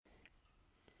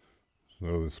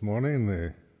So this morning,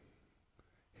 the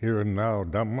here and now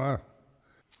Dhamma,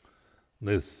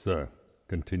 this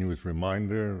continuous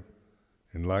reminder,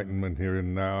 enlightenment here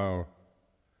and now,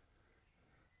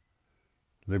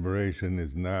 liberation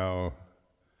is now,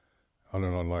 on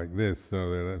and on like this, so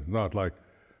that it's not like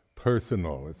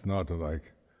personal, it's not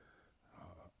like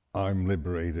I'm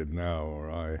liberated now or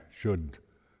I should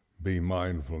be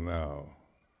mindful now.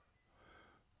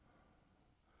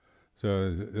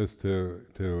 So just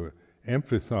to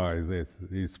emphasize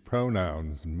these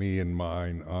pronouns, me and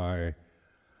mine, I,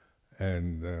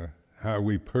 and how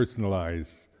we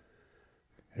personalize,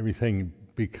 everything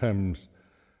becomes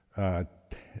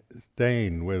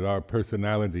stained with our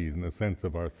personalities and the sense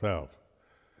of ourself.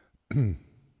 And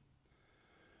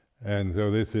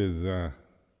so this is,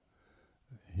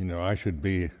 I should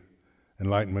be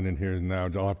enlightenment in here and now.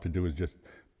 All I have to do is just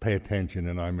pay attention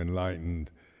and I'm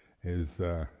enlightened, is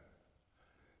the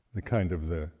kind of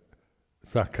the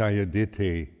Sakkaya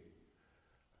Ditthi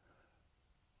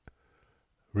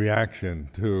reaction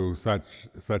to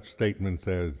such statements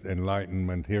as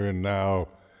enlightenment here and now,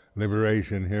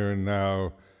 liberation here and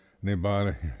now,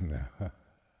 nibbana here and now.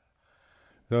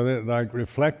 So that,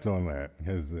 reflect on that,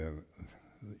 because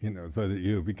so that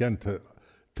you begin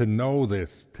to know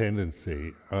this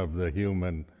tendency of the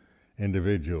human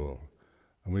individual,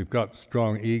 and we've got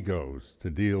strong egos to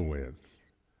deal with.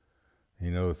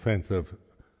 A sense of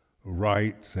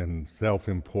rights and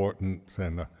self-importance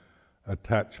and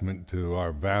attachment to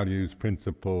our values,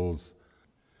 principles,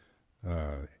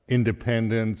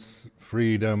 independence,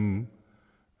 freedom,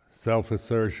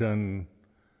 self-assertion,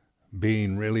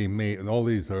 being really me, and all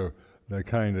these are the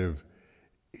kind of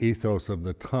ethos of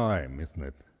the time, isn't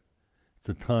it? It's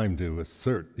a time to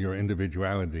assert your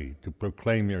individuality, to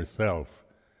proclaim yourself.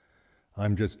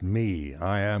 I'm just me,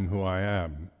 I am who I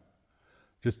am.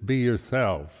 Just be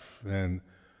yourself, and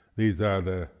these are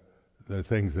the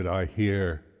things that I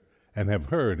hear and have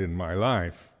heard in my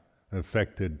life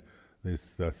affected this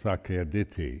Sakkaya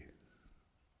Ditthi.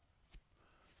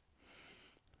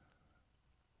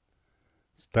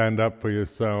 Stand up for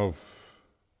yourself.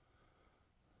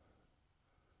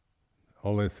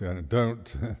 All this,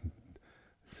 don't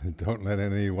let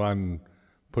anyone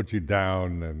put you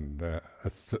down, and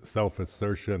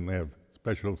self-assertion. They have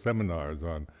special seminars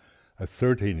on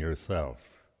asserting yourself.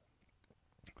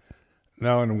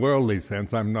 Now, in a worldly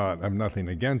sense, I'm nothing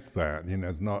against that.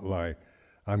 It's not like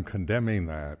I'm condemning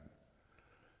that.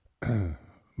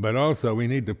 But also, we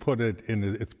need to put it in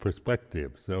its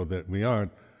perspective, so that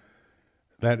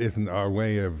that isn't our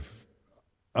way of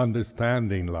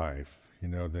understanding life.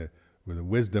 The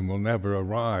wisdom will never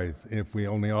arise if we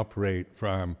only operate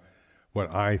from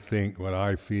what I think, what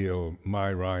I feel,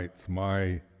 my rights,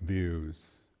 my views.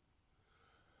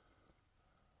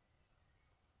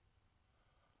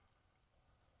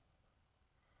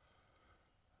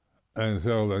 And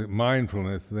so the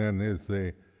mindfulness then is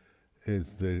the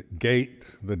gate,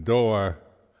 the door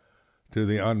to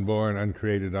the unborn,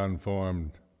 uncreated,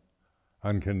 unformed,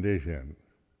 unconditioned.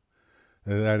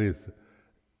 And that is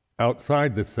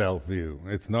outside the self-view.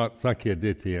 It's not Sakkaya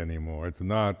Ditthi anymore. It's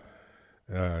not,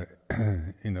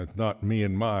 it's not me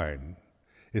and mine.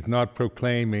 It's not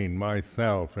proclaiming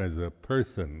myself as a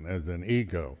person, as an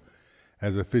ego,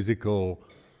 as a physical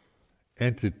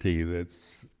entity that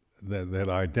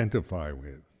I identify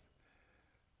with.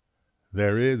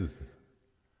 There is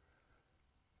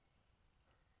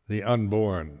the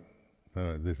unborn.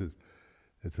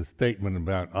 It's a statement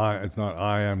about it's not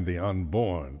I am the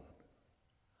unborn,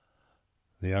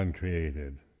 the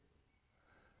uncreated.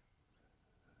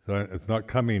 So it's not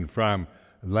coming from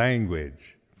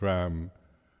language, from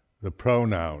the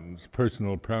pronouns,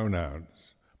 personal pronouns,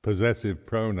 possessive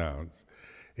pronouns.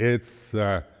 It's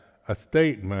a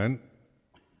statement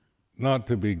not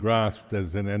to be grasped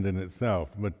as an end in itself,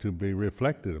 but to be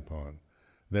reflected upon.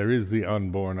 There is the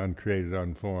unborn, uncreated,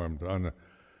 unformed,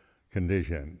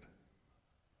 unconditioned.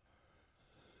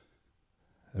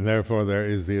 And therefore there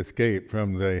is the escape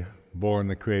from the born,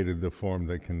 the created, the formed,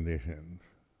 the conditioned.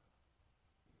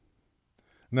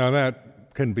 Now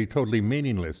that can be totally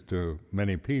meaningless to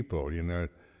many people,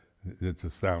 it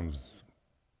just sounds,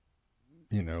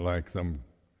 like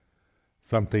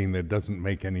something that doesn't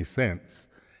make any sense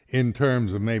in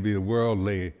terms of maybe the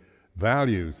worldly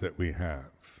values that we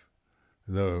have,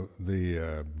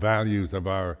 the values of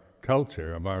our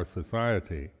culture, of our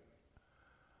society,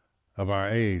 of our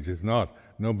age. Is not,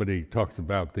 nobody talks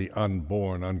about the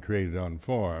unborn, uncreated,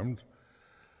 unformed,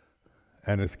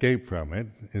 and escape from it.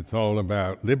 It's all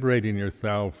about liberating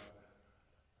yourself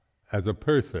as a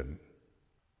person.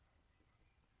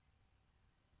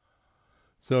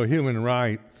 So human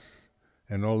rights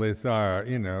and all this are,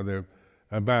 they're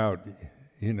about,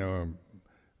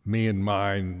 me and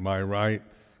mine, my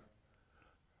rights,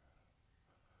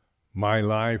 my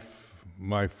life,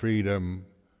 my freedom,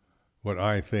 what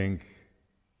I think.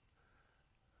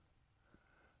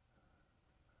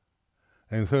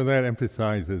 And so that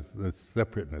emphasizes the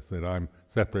separateness, that I'm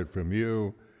separate from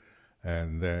you,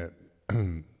 and that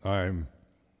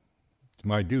it's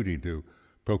my duty to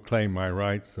proclaim my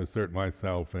rights, assert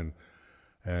myself, and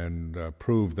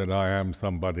prove that I am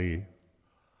somebody.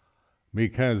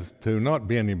 Because to not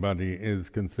be anybody is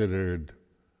considered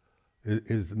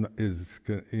is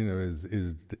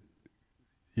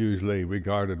usually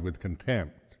regarded with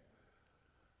contempt.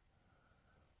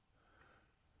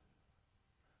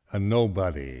 A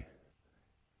nobody.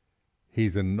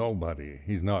 He's a nobody.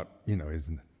 He's not,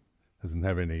 doesn't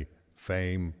have any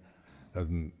fame,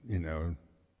 doesn't,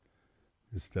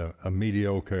 just a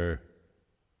mediocre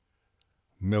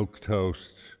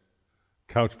milquetoast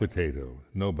couch potato,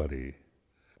 nobody.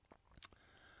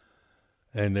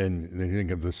 And then you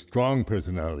think of the strong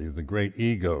personalities, the great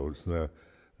egos, the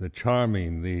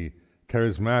charming, the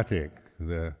charismatic,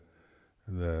 the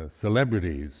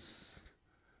celebrities.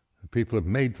 People have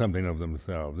made something of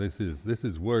themselves. This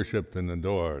is worshipped and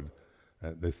adored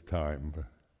at this time.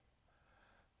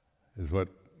 Is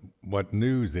what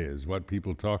news is, what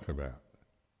people talk about.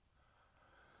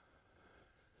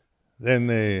 Then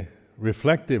the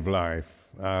reflective life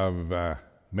of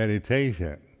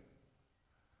meditation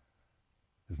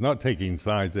is not taking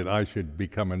sides that I should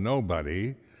become a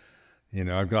nobody.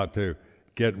 I've got to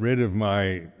get rid of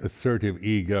my assertive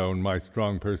ego and my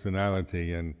strong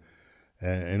personality and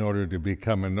in order to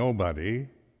become a nobody.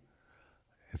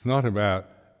 It's not about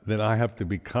that I have to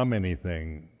become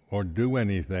anything or do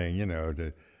anything,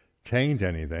 to change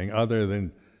anything, other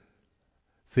than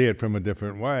see it from a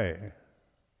different way.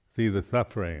 See the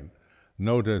suffering.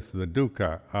 Notice the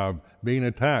dukkha of being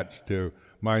attached to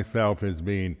myself as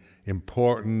being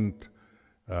important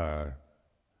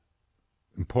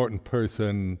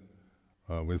person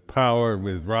with power,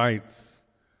 with rights,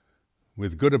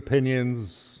 with good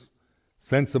opinions,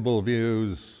 sensible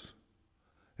views,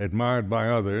 admired by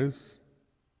others,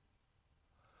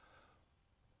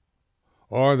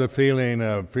 or the feeling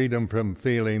of freedom from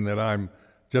feeling that I'm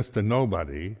just a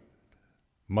nobody,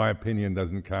 my opinion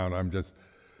doesn't count, I'm just,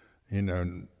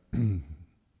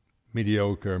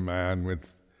 mediocre man with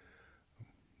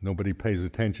nobody pays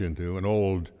attention to, an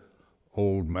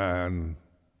old man.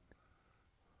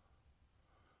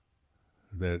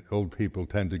 That old people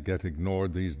tend to get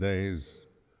ignored these days.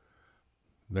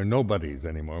 They're nobodies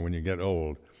anymore when you get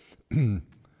old.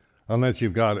 Unless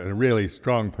you've got a really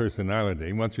strong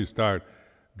personality. Once you start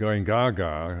going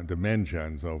gaga, dementia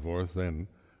and so forth, then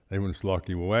they will just lock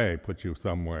you away, put you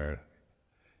somewhere,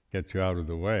 get you out of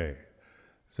the way.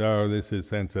 So this is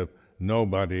sense of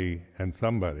nobody and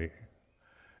somebody.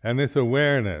 And this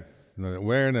awareness, the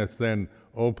awareness then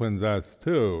opens us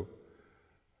to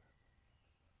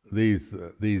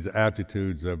these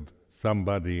attitudes of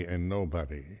somebody and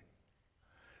nobody.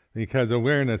 Because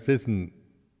awareness isn't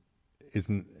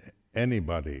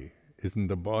anybody, isn't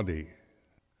the body,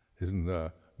 isn't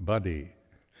the buddy.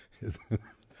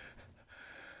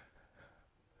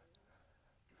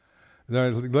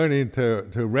 Learning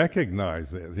to recognize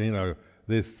this,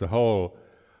 this whole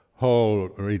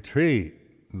retreat,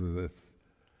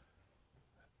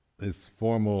 this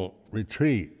formal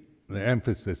retreat, the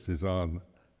emphasis is on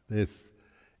this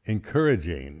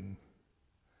encouraging,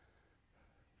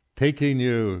 taking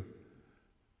you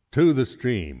to the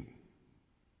stream.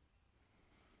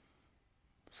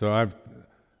 So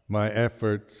my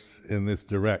efforts in this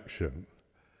direction,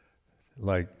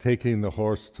 like taking the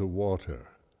horse to water.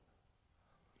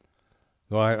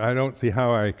 So I don't see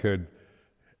how I could,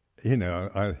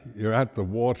 you're at the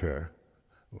water,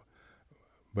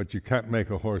 but you can't make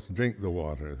a horse drink the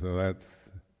water, so that's...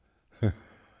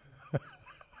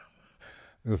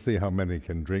 We'll see how many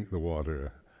can drink the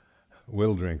water,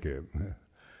 will drink it.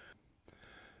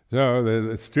 So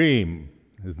the stream,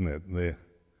 isn't it?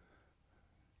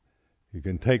 You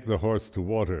can take the horse to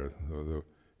water, so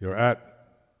you're at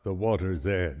the water's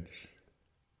edge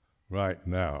right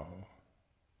now.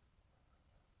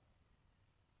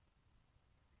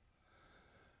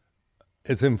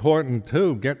 It's important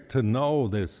to get to know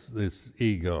this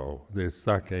ego, this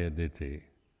Sakkaya Ditthi.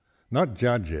 Not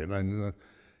judge it.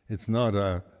 It's not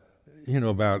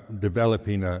about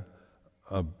developing a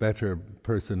better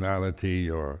personality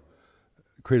or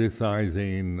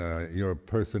criticizing your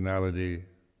personality.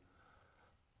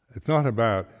 It's not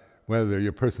about whether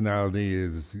your personality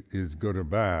is good or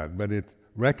bad, but it's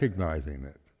recognizing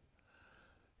it.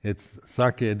 It's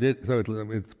sakyadit, so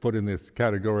it's put in this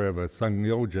category of a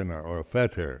sangyojana or a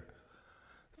fetter.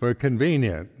 For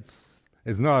convenience,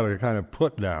 it's not a kind of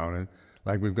put down,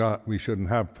 like we shouldn't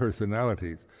have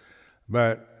personalities,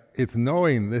 but it's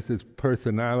knowing this is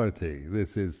personality,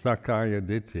 this is sakkaya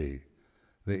ditthi,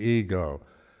 the ego,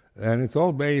 and it's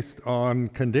all based on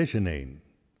conditioning.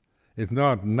 It's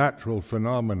not natural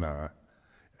phenomena.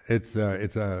 It's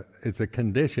a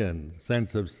conditioned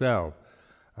sense of self,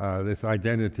 this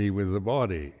identity with the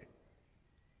body,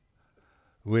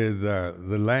 with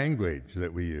the language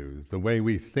that we use, the way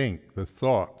we think, the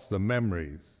thoughts, the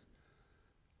memories.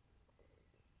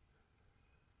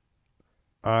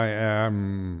 I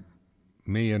am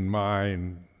me and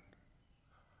mine.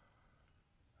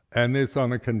 And this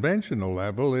on a conventional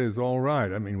level is all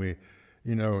right. I mean,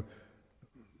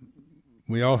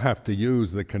 we all have to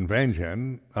use the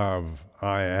convention of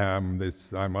I'm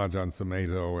Ajahn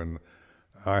Sumedho, and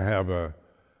I have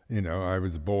I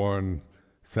was born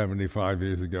 75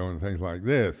 years ago and things like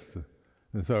this.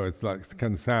 And so it's like,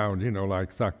 can sound,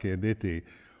 like Sakkaya Ditthi.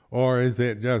 Or is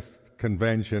it just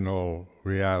conventional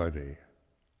reality?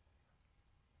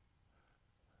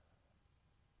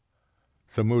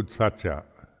 Samudsacca.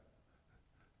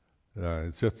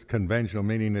 It's just conventional,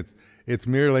 meaning it's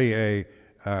merely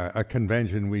a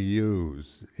convention we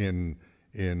use in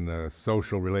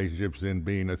social relationships, in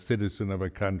being a citizen of a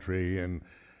country, and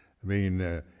being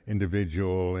an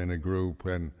individual in a group,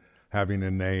 and having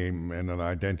a name and an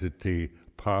identity,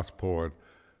 passport,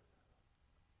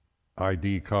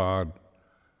 ID card,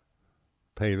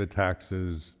 pay the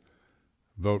taxes,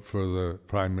 vote for the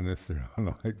prime minister,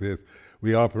 like this.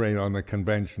 We operate on the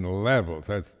conventional levels.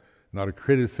 That's not a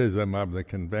criticism of the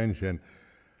convention,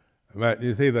 but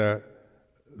you see, the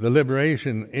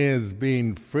liberation is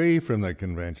being free from the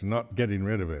convention, not getting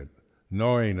rid of it,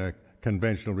 knowing a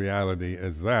conventional reality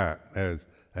as that, as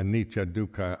anicca,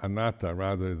 dukkha, anatta,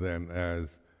 rather than as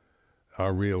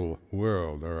our real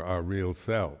world or our real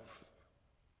self.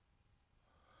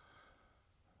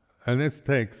 And this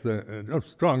takes a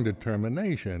strong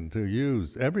determination to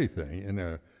use everything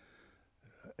in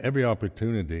every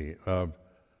opportunity of,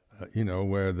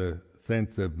 where the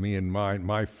sense of me and mine,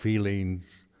 my feelings,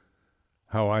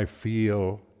 how I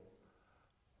feel,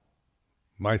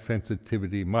 my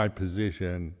sensitivity, my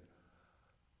position,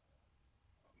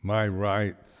 my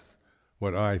rights,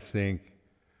 what I think.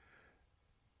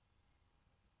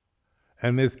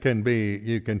 And this can be,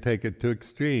 you can take it to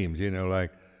extremes,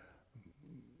 like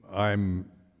I'm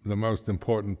the most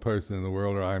important person in the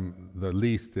world, or I'm the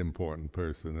least important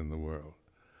person in the world.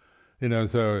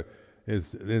 So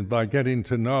it's by getting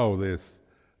to know this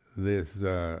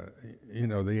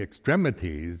the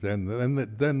extremities, and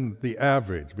then the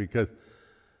average, because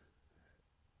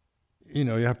you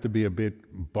have to be a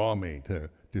bit balmy to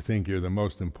think you're the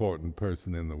most important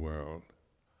person in the world,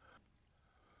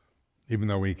 even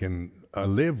though we can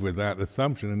live with that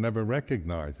assumption and never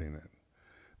recognizing it,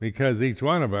 because each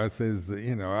one of us is,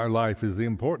 our life is the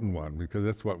important one, because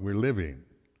that's what we're living.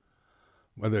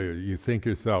 Whether you think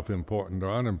yourself important or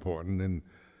unimportant, in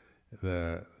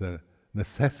the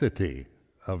necessity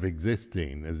of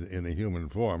existing in a human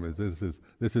form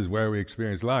this is where we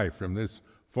experience life, from this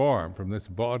form, from this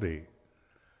body,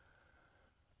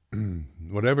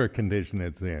 whatever condition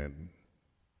it's in,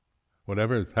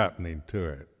 whatever is happening to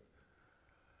it.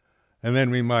 And then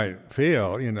we might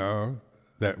feel,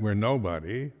 that we're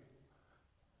nobody,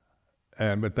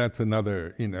 but that's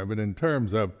another, but in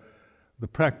terms of the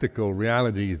practical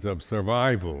realities of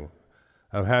survival,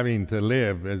 of having to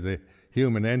live as a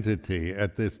human entity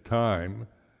at this time,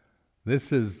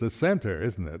 this is the center,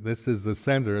 isn't it? This is the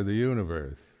center of the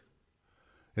universe.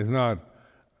 It's not,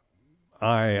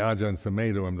 I, Ajahn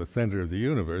Sumedho, am the center of the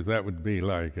universe. That would be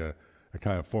like a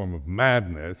kind of form of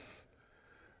madness.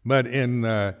 But in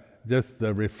just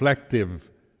the reflective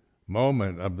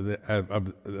moment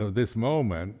of this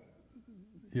moment,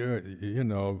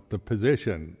 the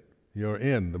position you're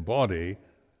in, the body,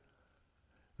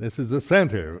 this is the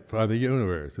center for the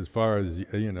universe, as far as,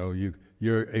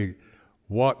 you're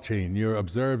watching, you're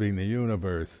observing the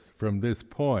universe from this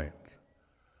point,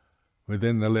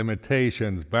 within the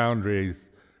limitations, boundaries,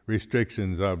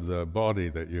 restrictions of the body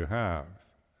that you have,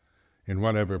 in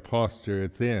whatever posture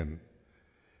it's in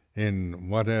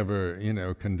whatever,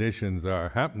 conditions are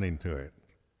happening to it.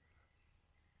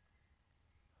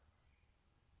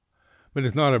 But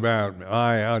it's not about,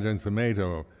 I, Ajahn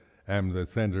Sumedho, am the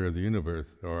center of the universe,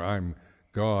 or I'm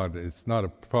God. It's not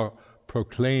a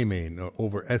proclaiming or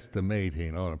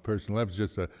overestimating on a personal level. It's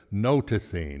just a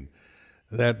noticing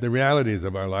that the realities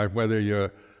of our life, whether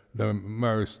you're the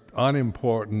most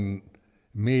unimportant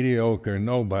mediocre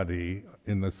nobody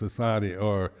in the society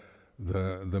or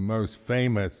the most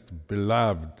famous,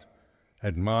 beloved,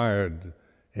 admired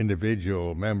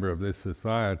individual member of this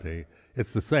society,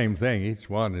 it's the same thing. Each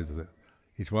one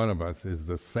of us is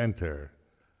the center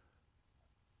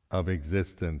of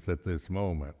existence at this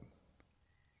moment.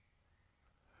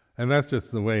 And that's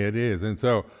just the way it is. And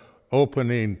so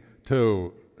opening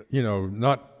to,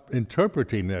 not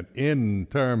interpreting it in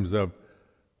terms of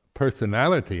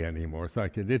personality anymore,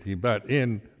 Sakyaditi, but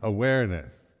in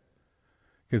awareness.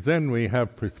 Because then we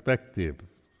have perspective.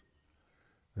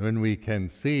 When we can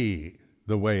see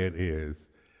the way it is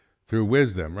through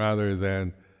wisdom rather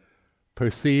than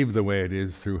perceive the way it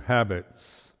is through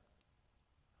habits,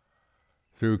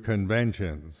 through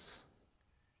conventions.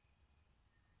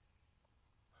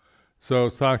 So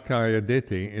Sakkaya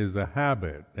Ditthi is a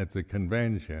habit, it's a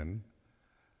convention.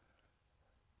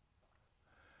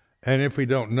 And if we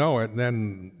don't know it,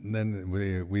 then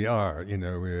we are,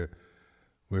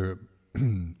 we're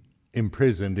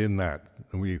imprisoned in that.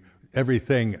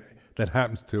 Everything that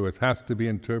happens to us has to be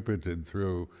interpreted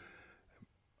through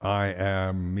I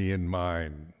am, me and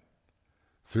mine,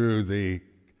 through the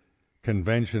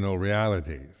conventional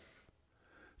realities.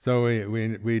 So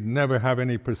we never have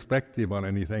any perspective on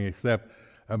anything except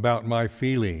about my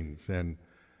feelings, and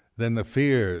then the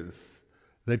fears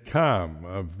that come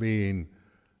of being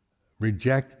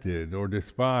rejected or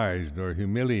despised or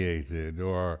humiliated,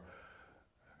 or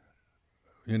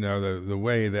the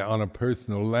way that on a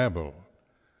personal level,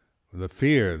 the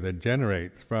fear that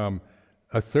generates from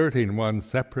asserting one's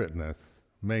separateness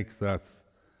makes us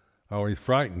always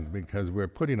frightened, because we're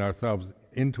putting ourselves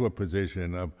into a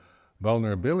position of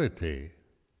vulnerability.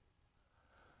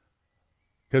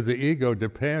 Because the ego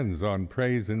depends on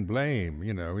praise and blame.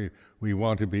 We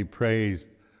want to be praised,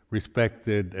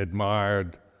 respected,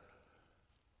 admired.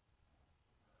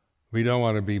 We don't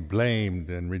want to be blamed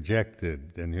and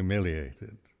rejected and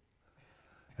humiliated.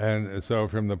 And so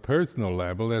from the personal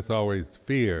level, there's always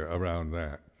fear around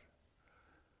that.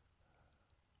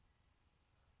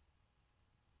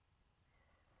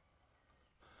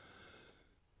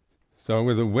 So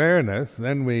with awareness,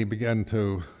 then we begin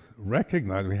to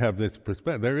recognize we have this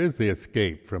perspective. There is the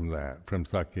escape from that, from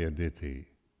Sakkaya Ditthi.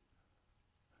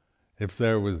 If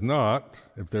there was not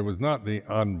the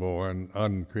unborn,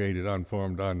 uncreated,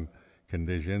 unformed,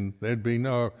 unconditioned, there'd be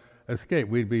no escape.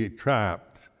 We'd be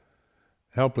trapped,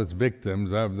 helpless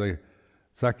victims of the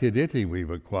Sakkaya Ditthi we've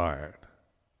acquired.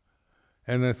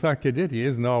 And the Sakkaya Ditthi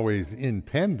isn't always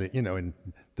intended, in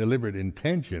deliberate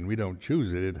intention. We don't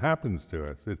choose it. It happens to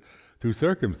us. It's through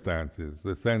circumstances,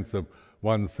 the sense of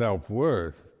one's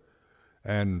self-worth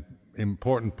and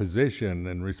important position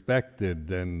and respected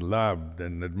and loved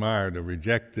and admired or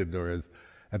rejected, or as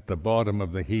at the bottom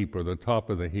of the heap or the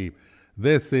top of the heap.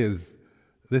 This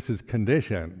is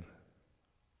conditioned.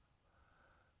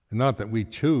 Not that we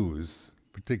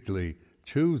particularly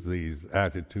choose these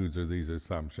attitudes or these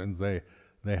assumptions. They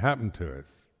happen to us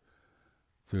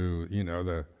through,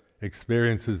 the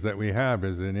experiences that we have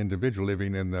as an individual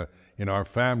living in our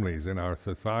families, in our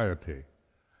society.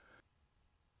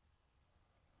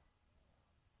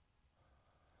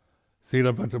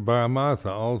 Silabbata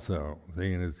Paramasa also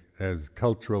seen as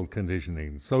cultural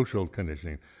conditioning, social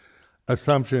conditioning,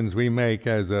 assumptions we make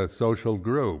as a social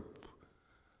group,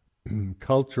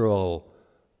 cultural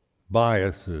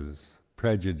biases,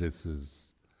 prejudices,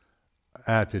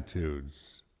 attitudes.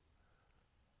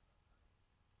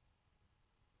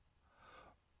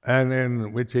 And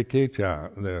then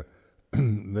vicikicca,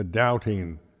 the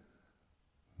doubting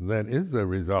that is the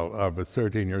result of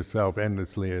asserting yourself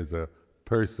endlessly as a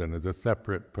person, as a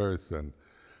separate person,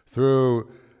 through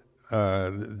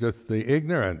just the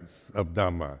ignorance of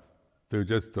Dhamma, through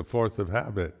just the force of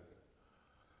habit.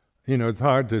 It's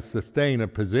hard to sustain a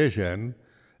position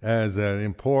as an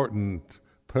important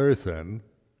person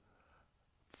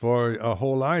for a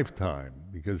whole lifetime,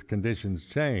 because conditions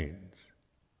change.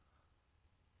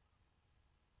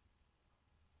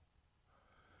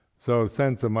 So a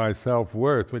sense of my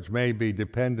self-worth, which may be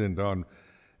dependent on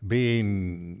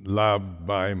being loved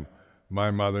by my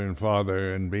mother and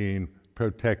father and being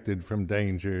protected from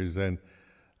dangers and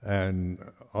on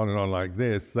and on like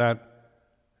this, that,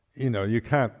 you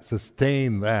can't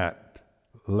sustain that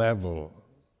level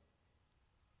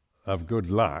of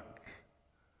good luck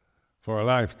for a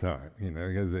lifetime,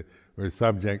 because we're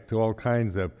subject to all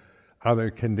kinds of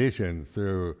other conditions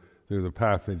through the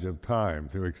passage of time,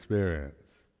 through experience.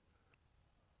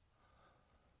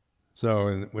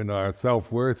 So when our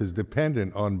self-worth is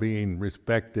dependent on being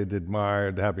respected,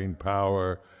 admired, having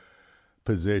power,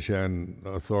 position,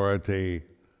 authority,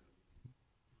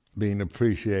 being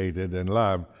appreciated and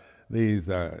loved. These,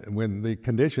 when the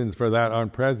conditions for that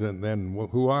aren't present, then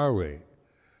who are we?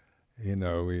 You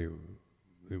know,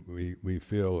 we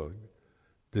feel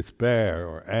despair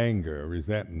or anger, or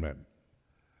resentment.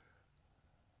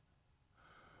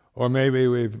 Or maybe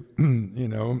we've,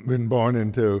 been born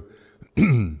into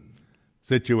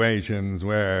situations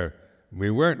where we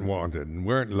weren't wanted and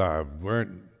weren't loved,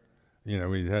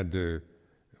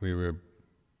 we were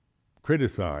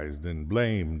criticized and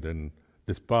blamed and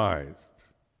despised.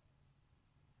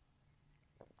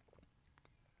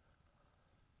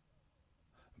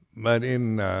 But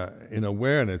in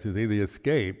awareness, you see, the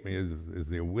escape is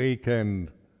the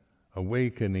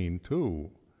awakening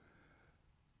to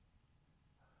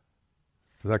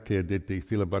Sakya Ditti,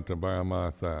 Silabbata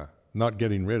Paramasa, not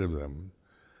getting rid of them.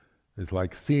 It's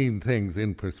like seeing things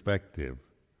in perspective.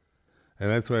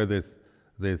 And that's where this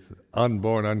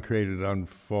unborn, uncreated,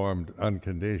 unformed,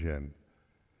 unconditioned,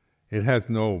 it has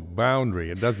no boundary.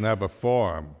 It doesn't have a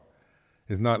form.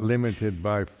 It's not limited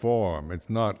by form. It's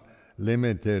not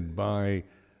limited by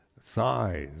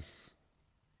size.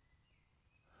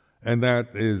 And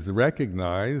that is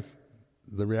recognized,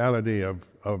 the reality of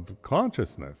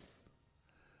consciousness.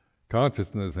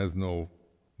 Consciousness has no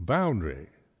boundary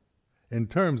in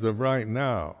terms of right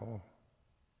now.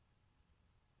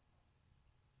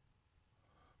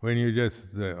 When you're just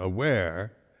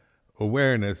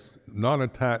awareness,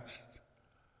 non-attached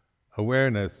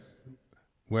awareness,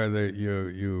 whether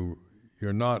you're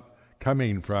not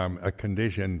coming from a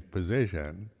conditioned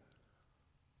position,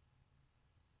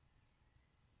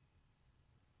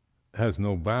 has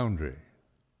no boundary.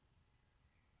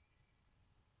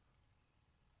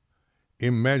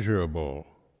 Immeasurable,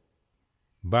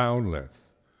 boundless.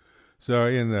 So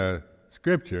in the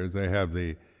scriptures they have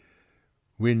the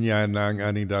Vinyanang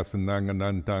anidasanang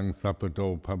anantang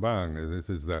sapato pabang. This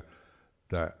is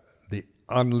the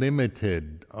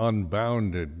unlimited,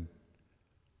 unbounded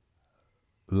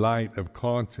light of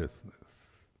consciousness.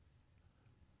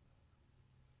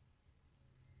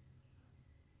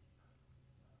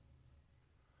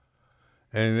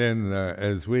 And then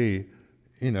as we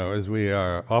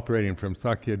are operating from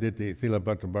Sakya Ditti,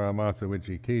 Silabbata Paramasa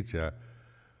Vicikicca,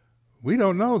 we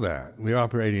don't know that. We're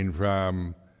operating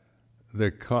from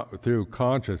through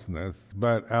consciousness,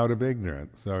 but out of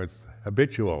ignorance. So it's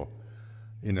habitual.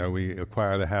 We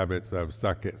acquire the habits of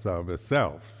a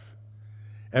self.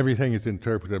 Everything is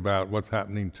interpreted about what's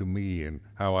happening to me and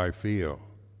how I feel.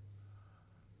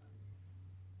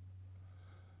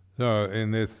 So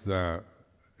in this,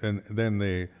 and then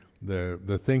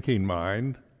the thinking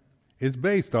mind is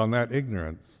based on that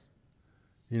ignorance.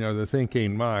 The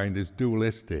thinking mind is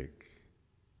dualistic.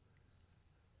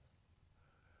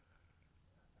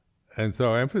 And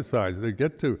so I emphasize, they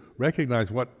get to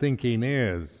recognize what thinking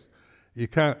is. You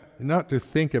can't, not to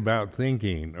think about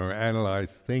thinking or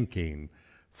analyze thinking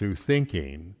through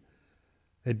thinking.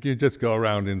 You just go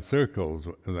around in circles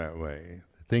that way,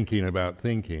 thinking about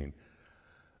thinking.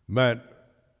 But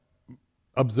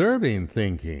observing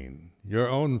thinking,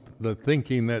 the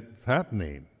thinking that's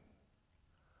happening,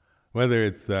 whether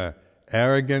it's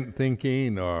arrogant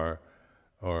thinking or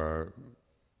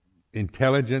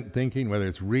intelligent thinking, whether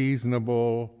it's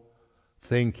reasonable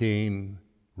thinking,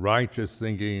 righteous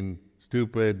thinking,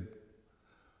 stupid,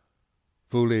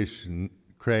 foolish,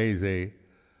 crazy,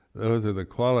 those are the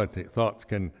quality. Thoughts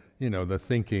can, the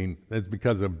thinking, that's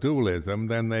because of dualism,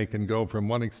 then they can go from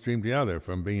one extreme to the other,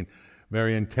 from being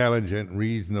very intelligent,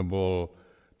 reasonable,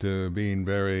 to being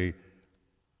very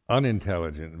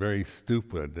unintelligent, very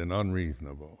stupid and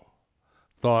unreasonable.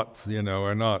 Thoughts,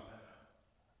 are not,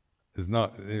 is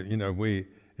not,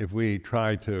 if we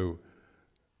try to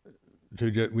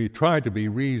we try to be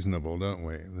reasonable, don't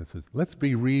we? Let's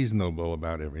be reasonable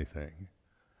about everything.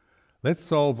 Let's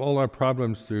solve all our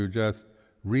problems through just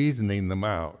reasoning them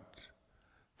out,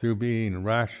 through being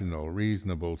rational,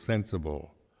 reasonable,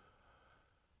 sensible.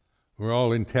 We're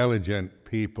all intelligent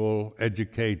people,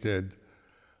 educated.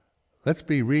 Let's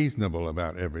be reasonable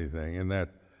about everything, and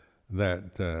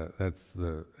that's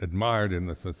admired in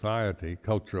the society,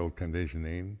 cultural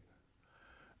conditioning.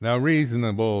 Now,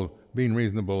 being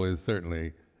reasonable is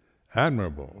certainly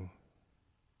admirable,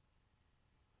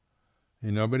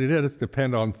 but it does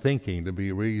depend on thinking to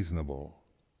be reasonable.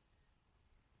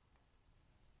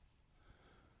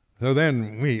 So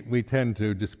then we tend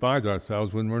to despise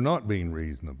ourselves when we're not being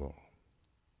reasonable.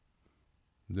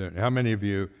 How many of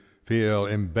you feel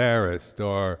embarrassed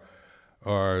or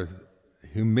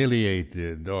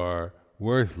humiliated or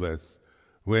worthless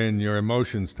when your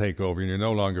emotions take over and you're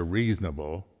no longer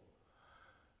reasonable?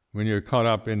 When you're caught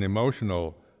up in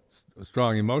emotional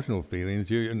strong emotional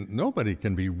feelings, nobody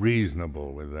can be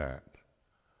reasonable with that.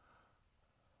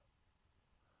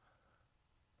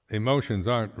 Emotions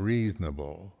aren't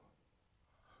reasonable.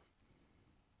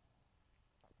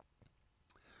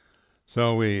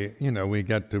 So we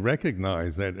get to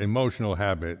recognize that emotional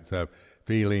habits of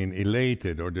feeling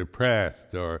elated or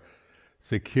depressed or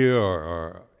secure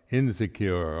or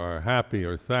insecure or happy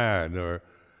or sad or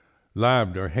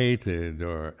loved or hated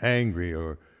or angry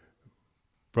or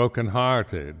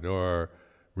broken-hearted or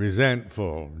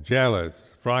resentful, jealous,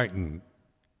 frightened,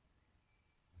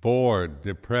 bored,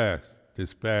 depressed,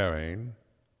 despairing.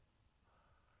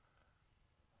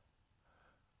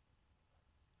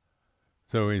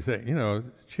 So we say,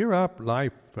 cheer up.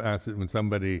 Life passes. When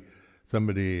somebody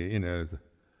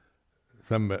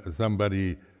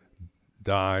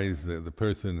dies, the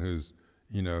person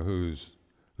whose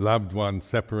loved one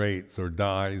separates or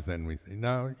dies, then we say,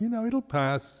 no, it'll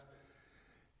pass.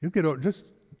 You get just,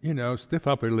 stiff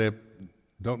upper lip.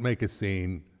 Don't make a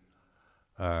scene.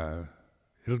 It'll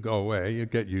go away. You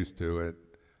get used to it,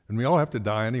 and we all have to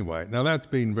die anyway. Now that's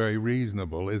being very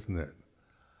reasonable, isn't it?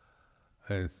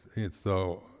 It's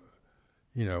so,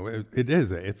 it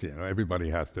is. It's everybody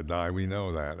has to die. We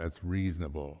know that. That's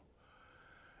reasonable,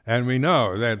 and we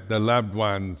know that the loved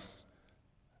ones,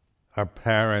 our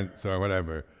parents or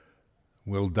whatever,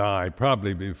 will die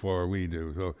probably before we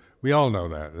do. So we all know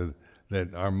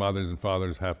that our mothers and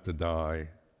fathers have to die.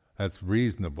 That's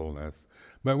reasonableness.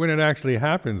 But when it actually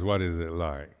happens, what is it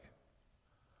like?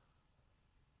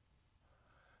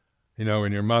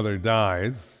 When your mother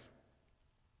dies,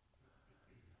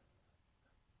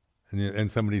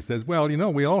 and somebody says, well,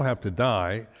 we all have to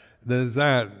die, is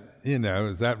that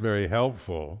very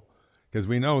helpful? Because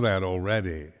we know that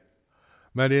already.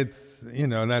 But it's,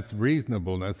 that's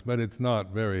reasonableness, but it's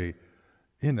not very,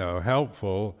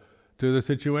 helpful to the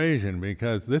situation,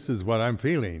 because this is what I'm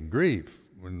feeling, grief.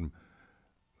 When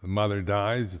the mother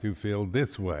dies, you feel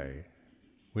this way,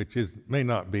 which may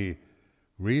not be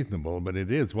reasonable, but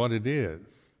it is what it is.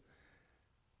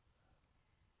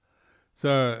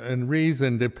 So, and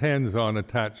reason depends on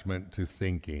attachment to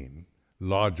thinking.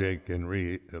 Logic,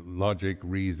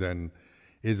 reason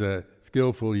is a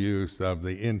skillful use of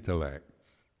the intellect.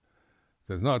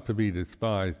 So it's not to be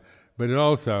despised, but it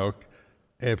also,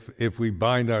 if we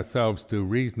bind ourselves to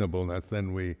reasonableness,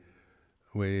 then we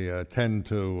tend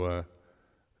to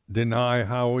deny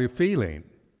how we're feeling,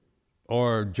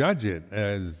 or judge it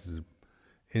as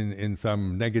in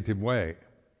some negative way.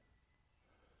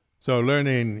 So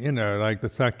learning, like the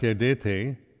Sakya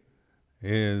Ditti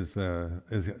is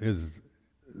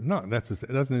not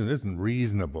necessarily, it isn't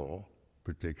reasonable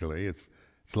particularly. It's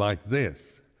like this: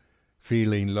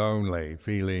 feeling lonely,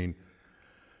 feeling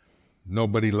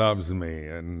nobody loves me,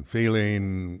 and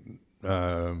feeling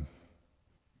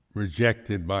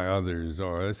rejected by others.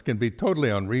 Or this can be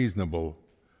totally unreasonable,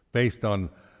 based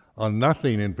on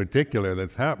nothing in particular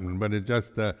that's happened, but it's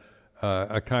just a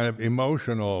kind of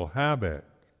emotional habit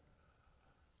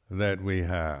that we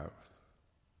have.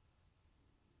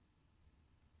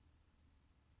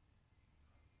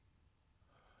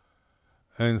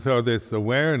 And so this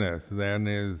awareness then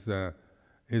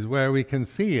is where we can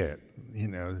see it,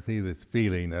 see this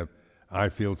feeling of, I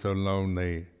feel so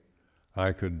lonely,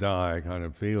 I could die kind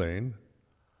of feeling.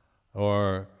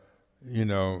 Or,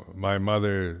 my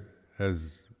mother has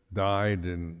died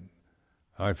and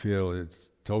I feel it's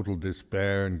total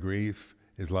despair and grief,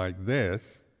 is like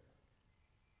this.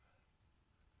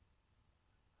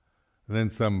 And then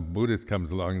some Buddhist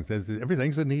comes along and says,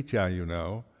 everything's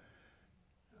anicca,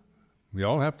 We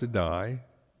all have to die.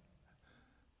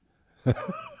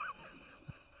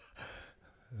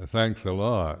 Thanks a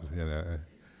lot,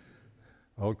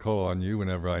 I'll call on you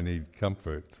whenever I need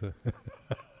comfort.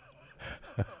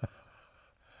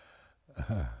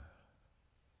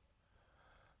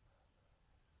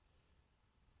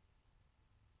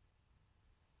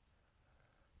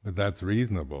 But that's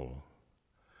reasonable.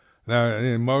 Now, an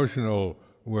emotional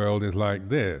world is like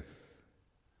this.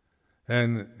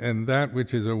 And that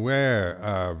which is aware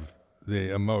of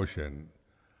the emotion,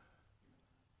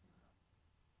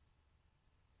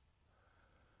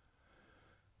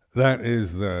 that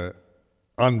is the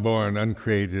unborn,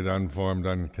 uncreated, unformed,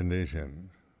 unconditioned.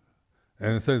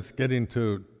 And so it's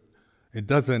it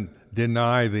doesn't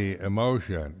deny the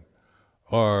emotion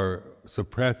or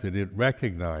suppress it, it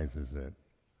recognizes it.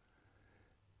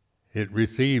 It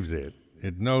receives it.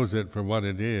 It knows it for what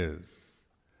it is.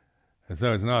 And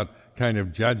so it's not kind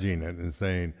of judging it and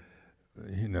saying,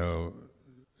 in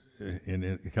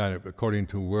kind of according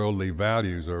to worldly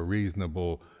values or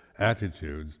reasonable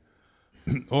attitudes,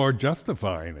 or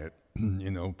justifying it.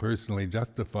 personally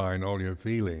justifying all your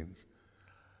feelings.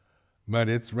 But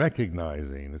it's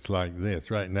recognizing, it's like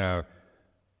this, right now,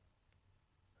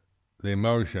 the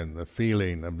emotion, the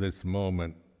feeling of this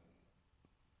moment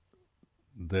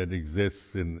that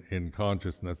exists in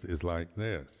consciousness is like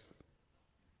this.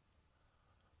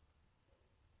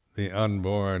 The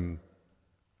unborn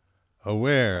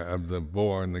aware of the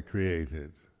born, the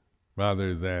created,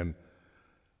 rather than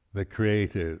the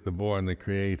created, the born, the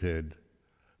created,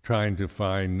 trying to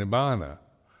find nibbana,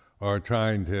 or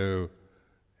trying to,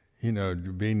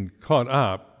 being caught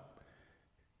up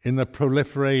in the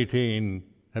proliferating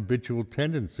habitual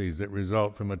tendencies that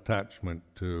result from attachment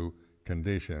to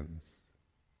conditions.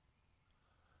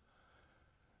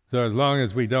 So as long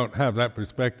as we don't have that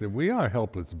perspective, we are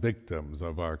helpless victims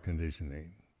of our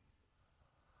conditioning.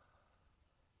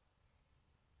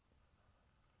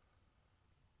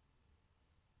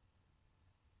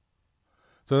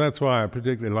 So that's why I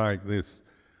particularly like this,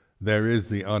 there is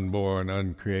the unborn,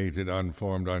 uncreated,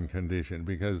 unformed, unconditioned,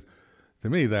 because to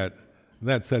me that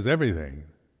says everything.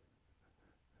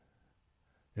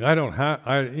 I don't have,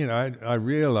 I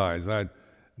realize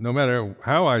no matter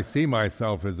how I see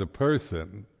myself as a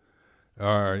person,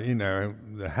 or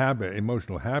the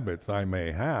emotional habits I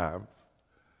may have,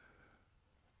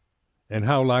 and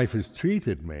how life has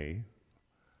treated me,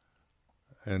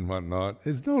 and whatnot,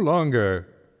 is no longer,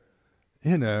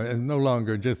 is no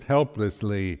longer just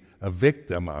helplessly a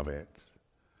victim of it,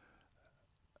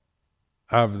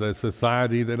 of the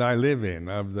society that I live in,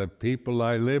 of the people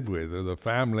I live with, or the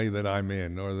family that I'm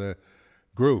in, or the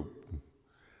group.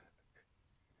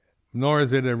 Nor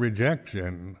is it a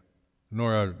rejection,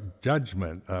 nor a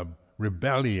judgment of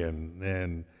rebellion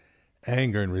and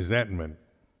anger and resentment,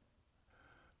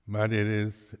 but it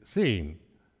is seen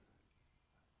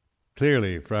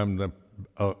clearly from the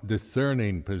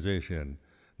discerning position,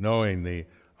 knowing the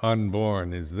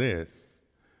unborn is this,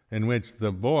 in which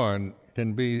the born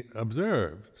can be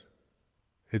observed,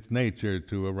 its nature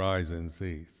to arise and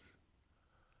cease.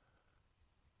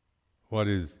 What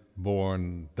is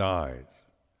born dies.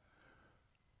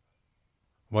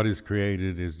 What is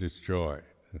created is destroyed.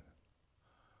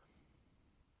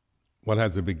 What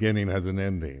has a beginning has an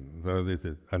ending. So this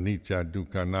is anicca,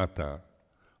 dukkha, anatta.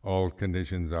 All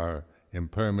conditions are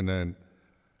impermanent,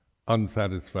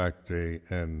 unsatisfactory,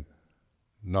 and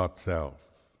not self.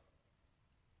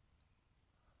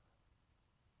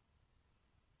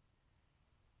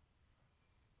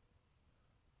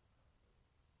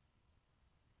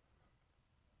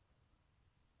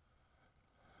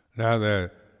 Now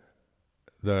the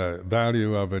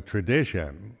value of a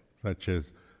tradition, such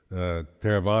as the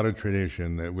Theravada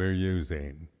tradition that we're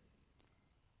using,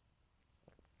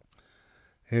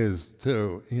 is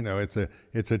to,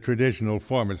 it's a traditional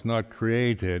form. It's not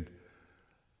created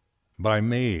by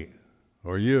me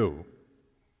or you.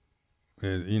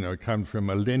 It comes from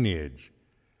a lineage,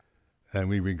 and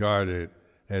we regard it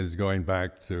as going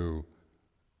back to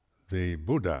the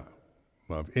Buddha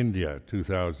of India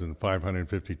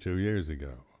 2,552 years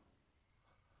ago.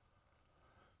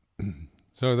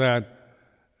 So that,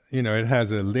 it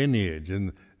has a lineage,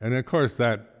 and of course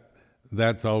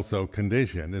that's also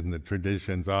conditioned, isn't it?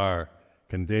 Traditions are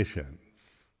conditions.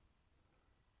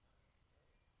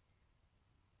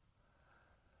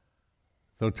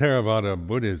 So Theravada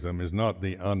Buddhism is not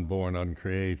the unborn,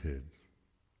 uncreated,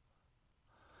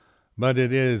 but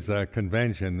it is a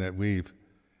convention that we've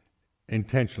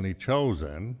intentionally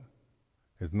chosen.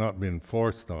 It's not been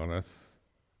forced on us.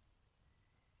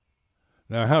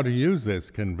 Now, how to use this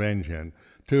convention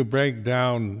to break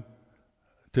down,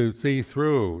 to see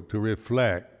through, to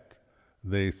reflect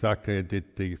the Sakkaya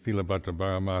Ditthi, Silabbata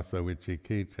Paramasa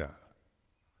Vicikicca.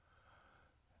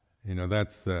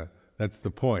 That's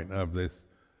the point of this,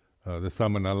 the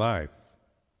samana life,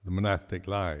 the monastic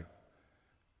life,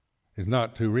 is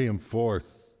not to reinforce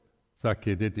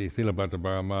Sakkaya Ditthi, Silabbata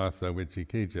Paramasa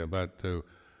Vicikicca, but to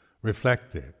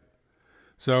reflect it.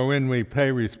 So when we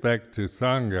pay respect to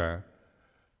Sangha,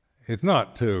 it's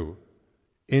not to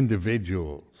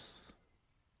individuals.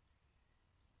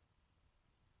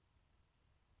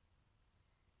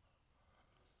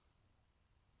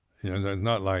 It's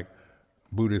not like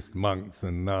Buddhist monks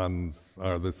and nuns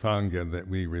are the Sangha that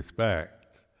we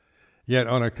respect. Yet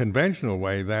on a conventional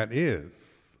way, that is.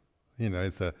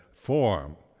 It's a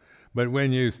form. But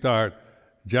when you start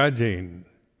judging,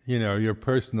 your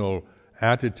personal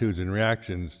attitudes and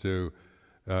reactions to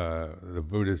the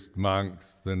Buddhist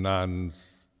monks, the nuns,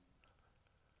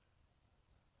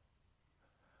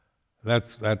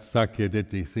 that's Sakkaya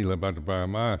Ditthi Silabbata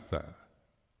Paramasa.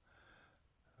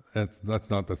 That's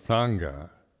not the Sangha.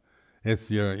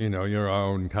 It's your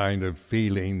own kind of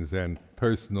feelings and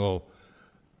personal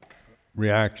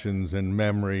reactions and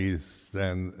memories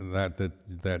and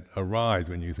that arise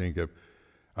when you think of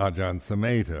Ajahn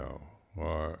Sumedho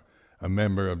or a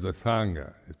member of the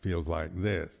Sangha. It feels like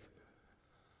this.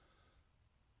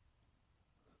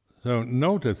 So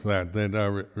notice that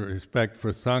our respect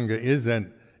for Sangha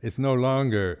it's no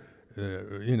longer,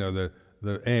 the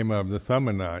aim of the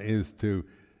samana is to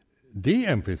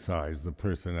de-emphasize the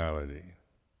personality,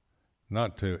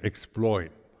 not to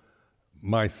exploit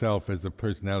myself as a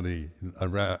personality,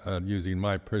 using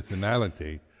my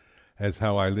personality as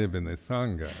how I live in the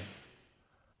Sangha.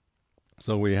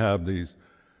 So we have the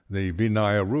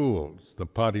Vinaya rules, the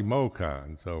Patimokkha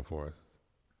and so forth,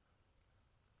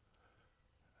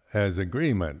 as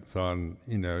agreements on,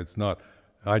 it's not,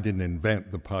 I didn't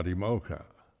invent the Patimokkha.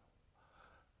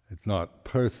 It's not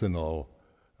personal,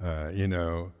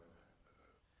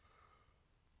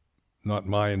 not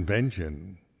my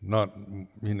invention, not,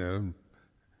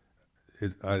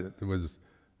 it was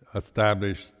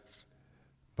established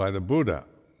by the Buddha.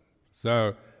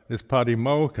 So this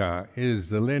Patimokkha is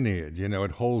the lineage,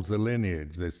 it holds the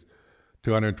lineage, this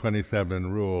 227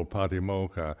 rule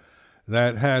Patimokkha,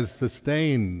 that has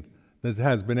sustained, that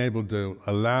has been able to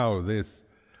allow this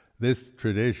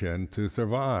tradition to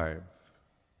survive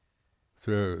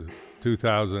through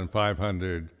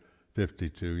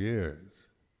 2,552 years.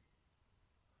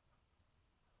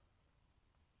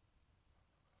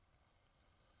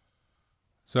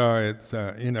 So it's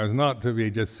it's not to be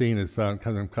just seen as some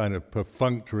kind of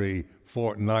perfunctory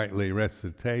fortnightly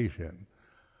recitation.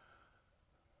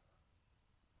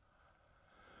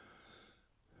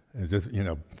 It's just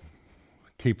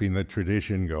keeping the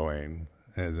tradition going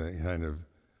as a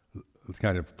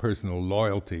kind of personal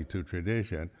loyalty to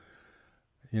tradition.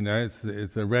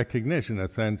 It's a recognition, a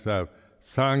sense of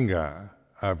sangha,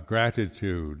 of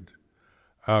gratitude,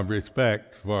 of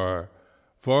respect for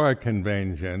a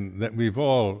convention that we've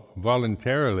all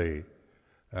voluntarily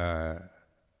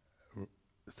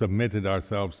submitted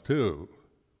ourselves to.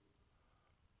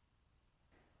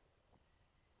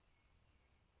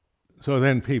 So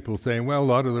then people say, well, a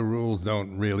lot of the rules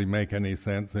don't really make any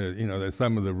sense. There's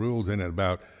some of the rules in it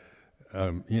about,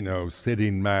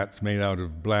 sitting mats made out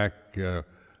of black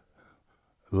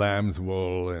lamb's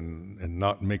wool and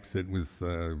not mix it with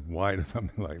white or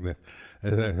something like that.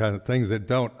 Things that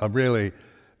don't really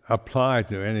apply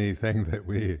to anything that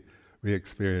we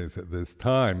experience at this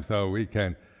time. So we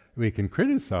can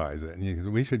criticize it.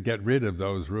 And we should get rid of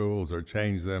those rules or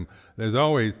change them. There's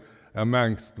always,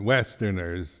 amongst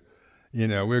Westerners,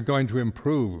 we're going to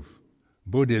improve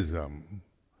Buddhism.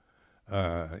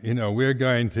 We're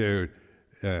going to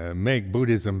make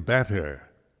Buddhism better.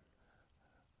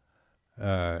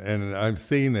 And I've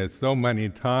seen this so many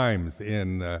times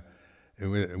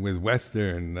with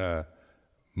Western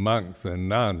monks and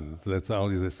nuns. That's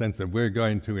always a sense of we're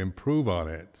going to improve on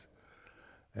it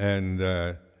and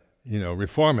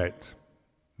reform it,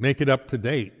 make it up to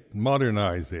date,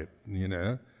 modernize it.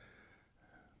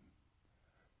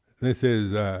 This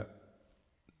is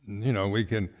we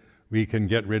can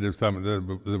get rid of some of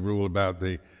the rule about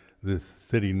the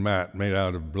sitting mat made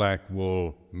out of black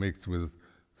wool mixed with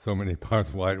so many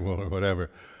parts white wool or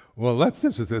whatever. Well, let's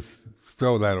just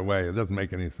throw that away. It doesn't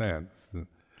make any sense.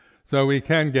 So we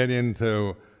can get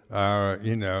into our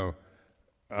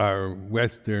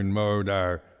Western mode,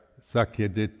 our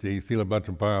Sakyaditi,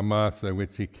 Silabhatra Paramasa,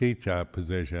 Vicikicca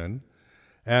position,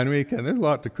 and there's a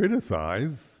lot to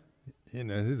criticize.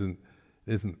 It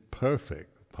isn't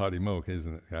perfect. Patimokkha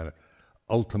isn't kind of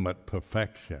ultimate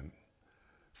perfection,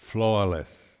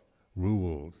 flawless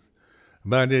rules,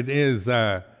 but it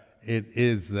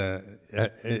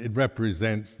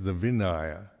represents the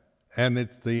Vinaya, and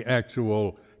it's the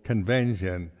actual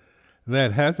convention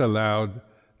that has allowed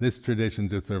this tradition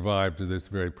to survive to this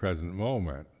very present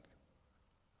moment.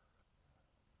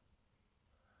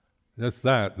 Just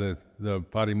that, the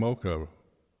Patimokkha.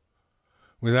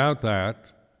 Without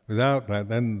that,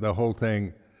 then the whole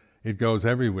thing, it goes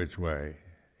every which way.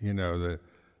 There's,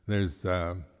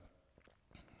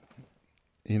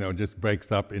 just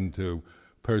breaks up into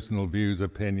personal views,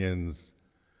 opinions,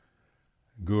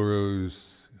 gurus,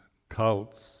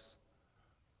 cults.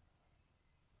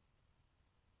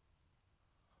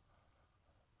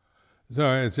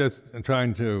 So it's just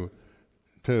trying to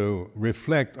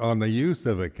reflect on the use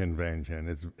of a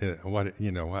convention.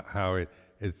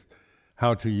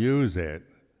 How to use it.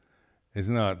 It's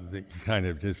not kind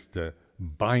of just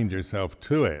bind yourself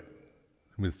to it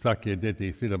with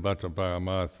Sakyaditi Silabhatra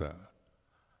Paramasa.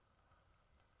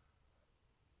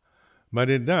 But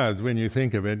it does, when you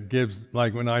think of it, gives,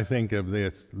 like when I think of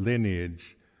this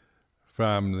lineage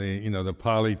from the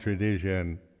Pali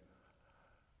tradition,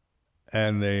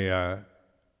 and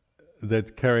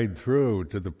that carried through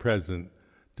to the present,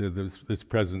 to this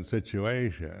present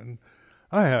situation,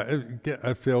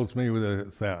 it fills me with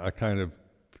a kind of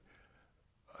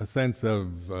a sense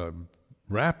of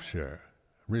rapture,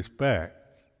 respect.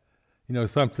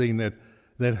 Something that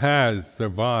has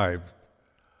survived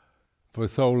for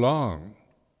so long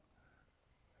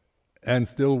and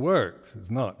still works. It's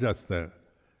not just the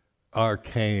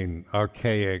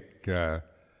archaic,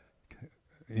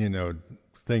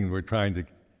 thing we're trying to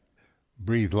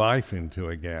breathe life into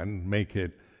again, make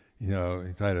it,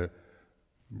 try to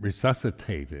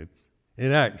resuscitate it.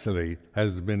 It actually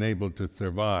has been able to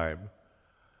survive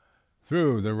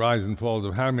through the rise and falls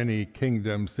of how many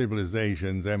kingdoms,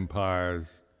 civilizations, empires,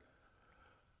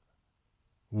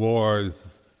 wars,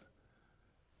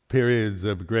 periods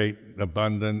of great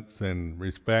abundance and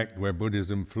respect where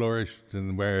Buddhism flourished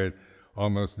and where it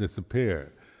almost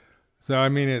disappeared. So I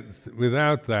mean, it's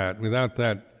without that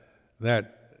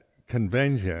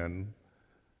convention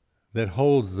that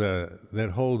holds the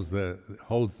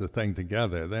thing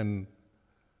together, then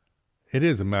it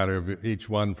is a matter of each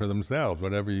one for themselves.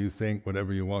 Whatever you think,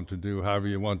 whatever you want to do, however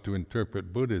you want to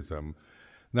interpret Buddhism.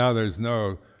 Now there's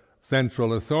no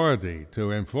central authority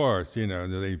to enforce,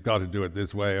 that you've got to do it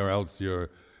this way or else you'll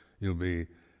be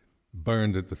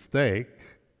burned at the stake.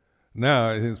 Now,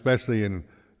 especially in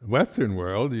the Western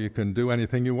world, you can do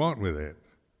anything you want with it.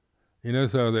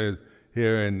 So there's,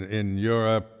 here in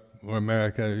Europe or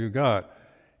America, you've got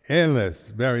endless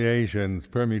variations,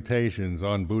 permutations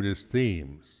on Buddhist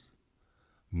themes.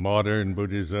 Modern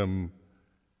Buddhism,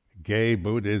 gay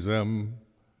Buddhism,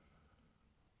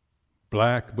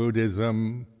 black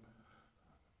Buddhism.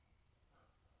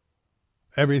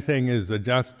 Everything is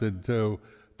adjusted to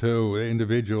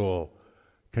individual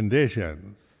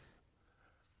conditions,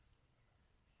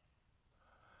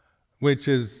 which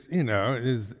is, no,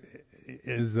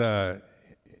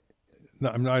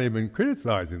 I'm not even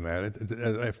criticizing that.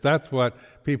 If that's what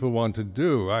people want to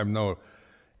do, I'm not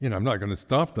going to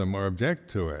stop them or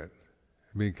object to it,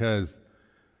 because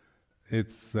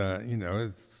it's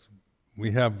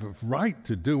we have a right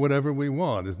to do whatever we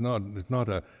want. It's not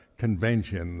a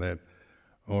convention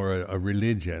or a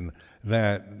religion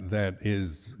that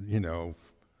is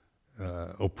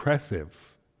oppressive.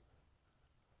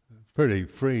 It's pretty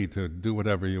free to do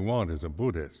whatever you want as a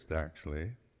Buddhist,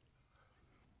 actually.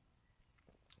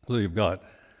 So you've got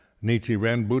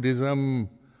Nichiren Buddhism,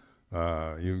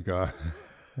 you've got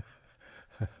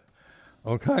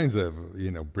all kinds of,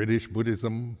 British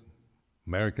Buddhism,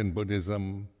 American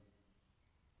Buddhism.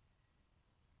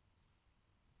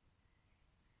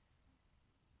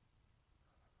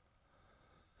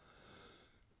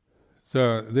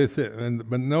 So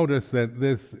but notice that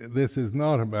this is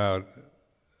not about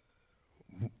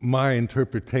my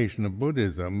interpretation of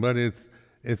Buddhism, but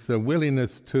it's a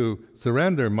willingness to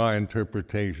surrender my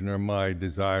interpretation or my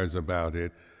desires about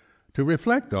it, to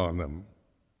reflect on them.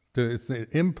 It's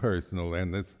impersonal,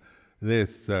 and this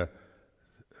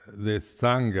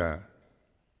sangha,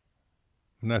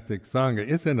 monastic sangha,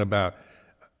 isn't about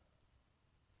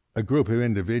a group of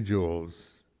individuals,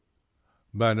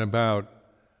 but about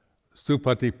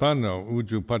supatipanno,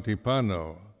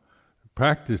 ujupatipanno,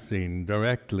 practicing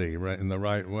directly in the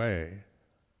right way.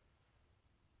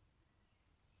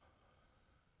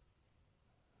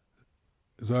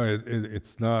 So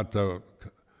it's not,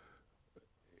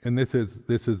 and this is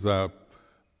the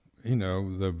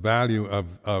value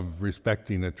of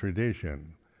respecting a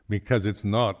tradition, because it's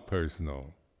not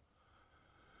personal.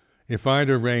 If I'd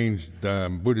arranged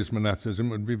Buddhist monasticism,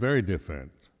 it would be very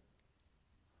different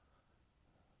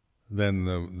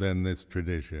than this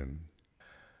tradition.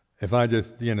 If I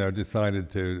just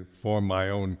decided to form my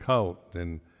own cult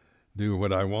and do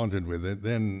what I wanted with it,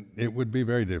 then it would be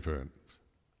very different.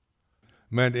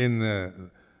 But in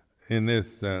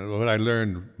this, what I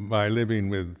learned by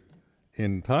living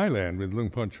in Thailand with Luang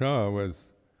Por Chah was,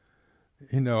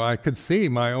 I could see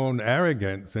my own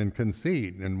arrogance and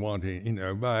conceit and wanting,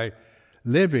 by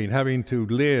having to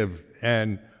live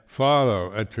and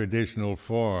follow a traditional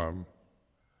form,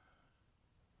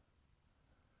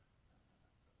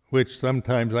 which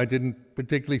sometimes I didn't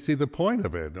particularly see the point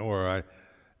of it, or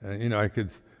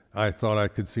I thought I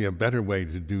could see a better way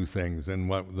to do things than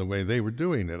the way they were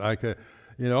doing it. I could,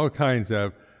 all kinds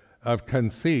of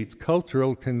conceits,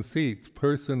 cultural conceits,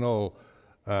 personal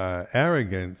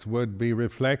arrogance would be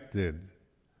reflected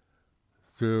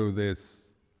through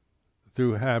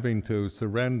having to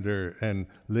surrender and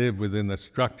live within a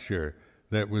structure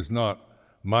that was not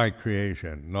my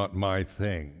creation, not my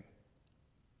thing.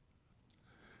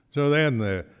 So then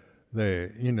the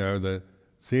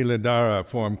Siladhara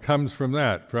form comes from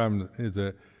that.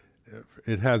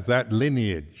 It has that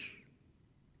lineage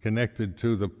connected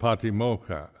to the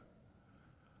Patimokkha.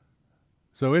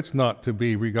 So it's not to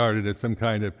be regarded as some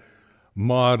kind of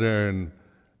modern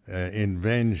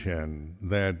invention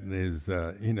that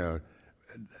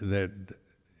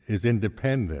is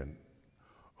independent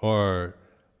or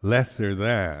lesser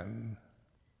than.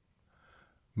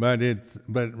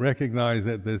 But recognize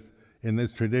that in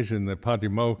this tradition, the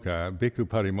Patimokkha, Bhikkhu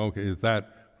Patimokkha, is that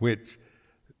which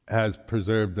has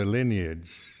preserved the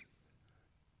lineage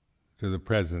to the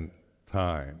present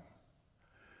time.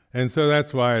 And so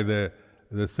that's why the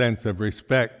sense of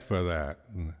respect for that.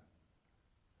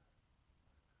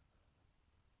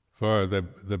 For the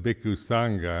Bhikkhu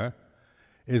Sangha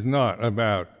is not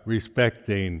about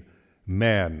respecting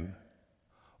men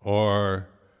or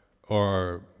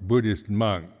Buddhist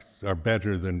monks are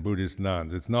better than Buddhist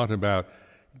nuns. It's not about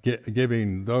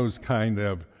giving those kind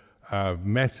of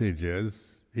messages,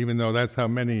 even though that's how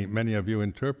many of you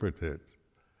interpret it.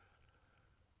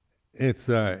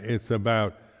 It's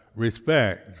about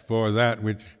respect for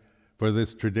for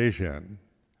this tradition,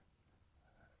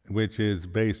 which is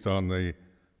based on the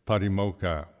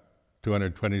Patimokkha,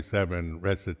 227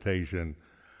 recitation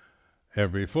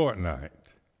every fortnight.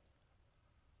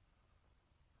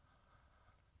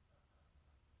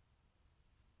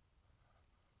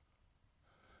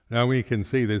 Now we can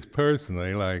see this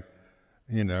personally, like,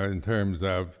 in terms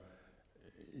of,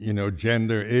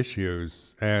 gender issues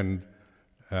and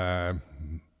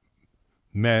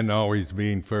men always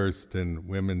being first and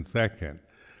women second.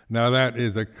 Now that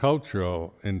is a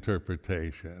cultural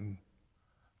interpretation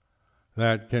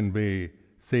that can be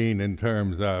seen in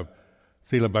terms of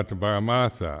Silabbata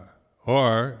Paramasa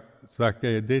or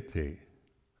Sakya Ditti.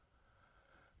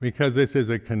 Because this is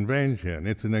a convention,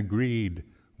 it's an agreed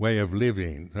way of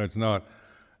living. So it's not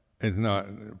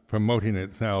promoting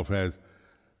itself as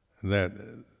that,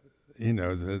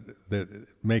 that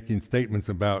making statements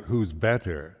about who's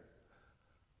better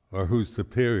or who's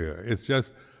superior. It's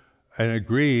just an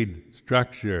agreed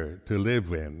structure to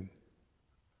live in,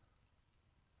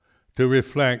 to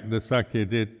reflect the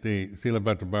Sakyaditi,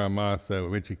 Silabbata Paramasa,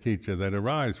 Vicikicca that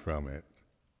arise from it.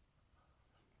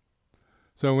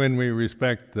 So when we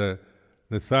respect the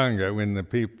Sangha, when the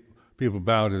people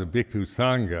bow to the Bhikkhu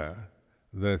Sangha,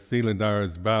 the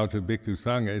Siladharas bow to Bhikkhu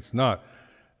Sangha, it's not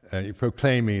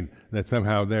proclaiming that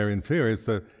somehow they're inferior.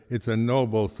 It's a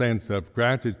noble sense of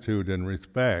gratitude and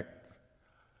respect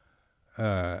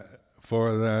for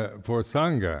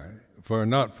Sangha,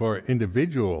 not for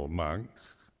individual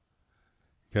monks,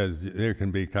 because there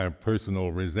can be kind of personal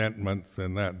resentments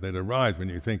and that arise when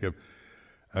you think of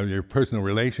your personal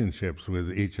relationships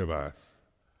with each of us.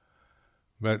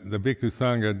 But the Bhikkhu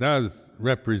Sangha does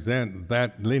represent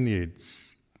that lineage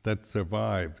that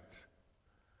survived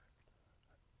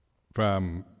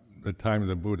from the time of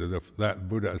the Buddha. That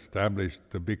Buddha established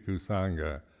the Bhikkhu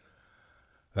Sangha.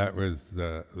 That was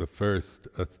the first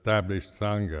established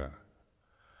Sangha.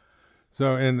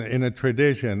 So in a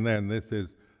tradition, then,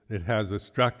 it has a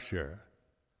structure.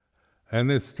 And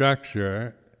this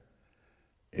structure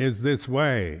is this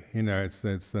way.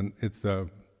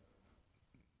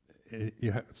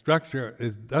 Structure,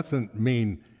 it doesn't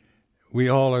mean we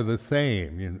all are the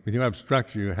same. When you have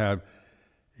structure,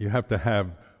 you have to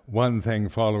have one thing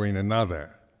following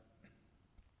another.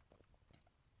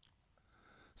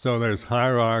 So there's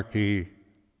hierarchy,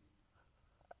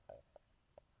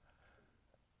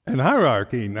 and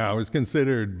hierarchy now is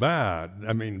considered bad.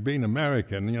 I mean, being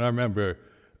American, I remember,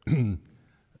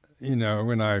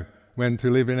 when I went to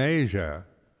live in Asia,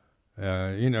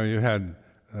 you had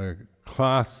a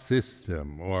class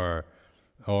system or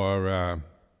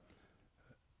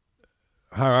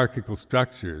hierarchical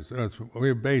structures.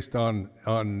 We're based on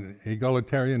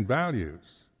egalitarian values.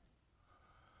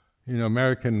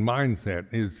 American mindset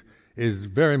is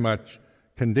very much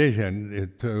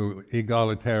conditioned to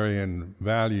egalitarian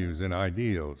values and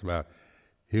ideals about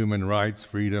human rights,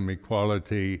 freedom,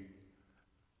 equality.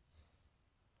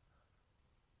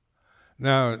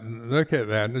 Now, look at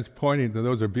that, and it's pointing to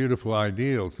those are beautiful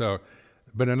ideals.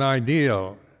 But an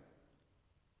ideal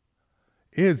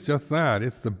is just that,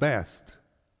 it's the best,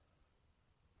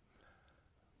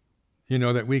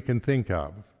 that we can think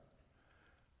of.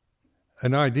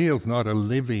 An ideal's not a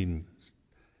living,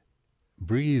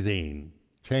 breathing,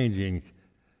 changing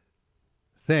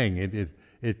thing.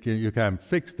 You can have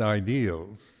fixed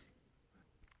ideals,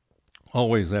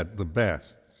 always at the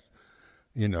best,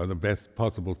 the best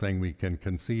possible thing we can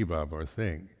conceive of or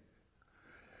think.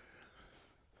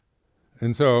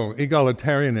 And so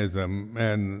egalitarianism,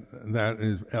 and that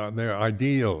is their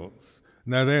ideals.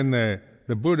 Now then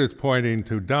the Buddha's pointing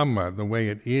to Dhamma the way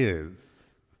it is,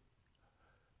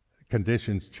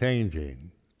 conditions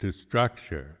changing, to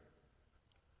structure,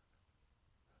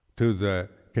 to the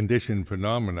conditioned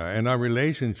phenomena. And our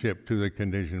relationship to the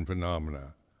conditioned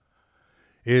phenomena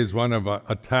is one of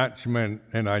attachment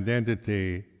and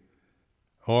identity,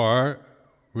 or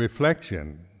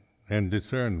reflection and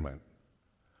discernment.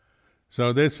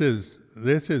 So this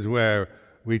is where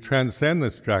we transcend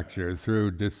the structure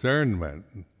through discernment.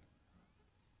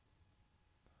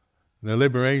 The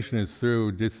liberation is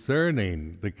through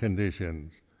discerning the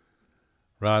conditions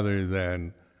rather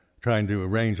than trying to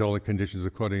arrange all the conditions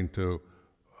according to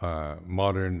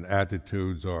modern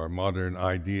attitudes or modern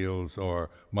ideals or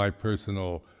my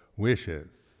personal wishes.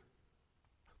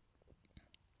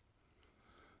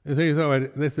 You see, so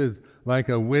this is like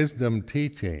a wisdom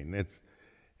teaching.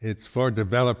 It's for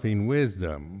developing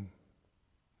wisdom.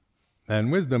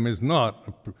 And wisdom is not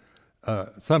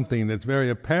something that's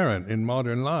very apparent in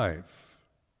modern life.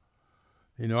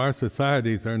 You know, our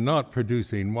societies are not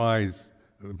producing wisdom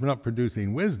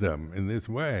in this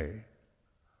way.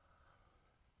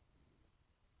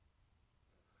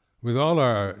 With all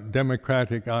our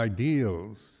democratic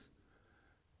ideals,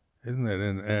 isn't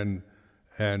it,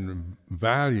 and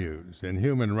values and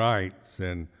human rights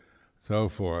and so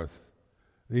forth,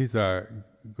 these are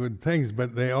good things,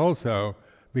 but they also,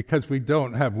 because we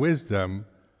don't have wisdom,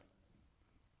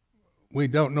 we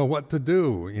don't know what to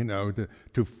do, you know,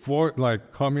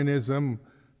 like communism,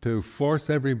 to force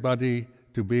everybody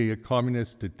to be a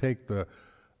communist, to take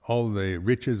all the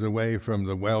riches away from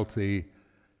the wealthy,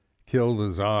 kill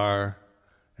the Tsar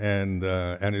and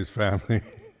his family,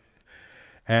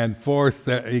 and force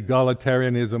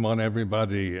egalitarianism on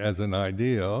everybody as an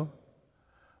ideal,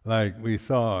 like we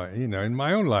saw, you know, in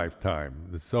my own lifetime,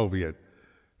 the Soviet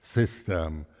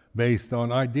system based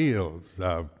on ideals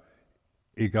of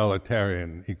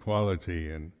egalitarian equality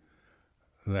and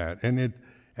that, and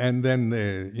then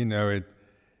the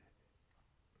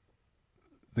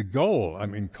goal. I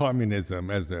mean, communism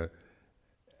as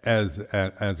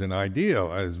an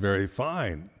ideal is very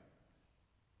fine.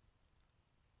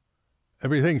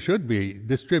 Everything should be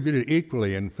distributed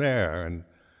equally and fair, and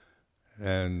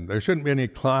there shouldn't be any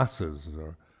classes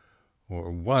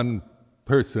or one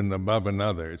person above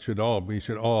another. We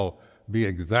should all be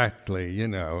exactly, you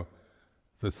know,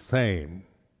 the same.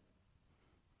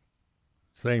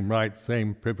 Same rights,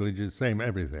 same privileges, same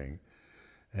everything.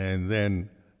 And then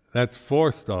that's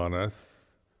forced on us.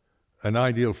 An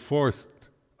ideal forced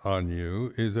on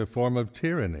you is a form of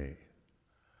tyranny.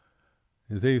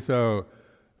 You see, so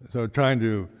trying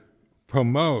to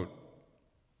promote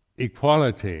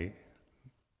equality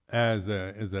as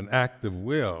an act of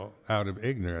will out of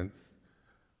ignorance,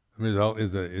 the result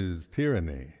is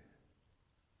tyranny.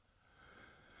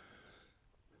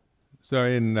 So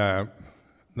in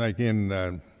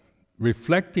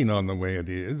reflecting on the way it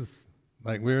is,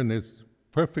 like we're in this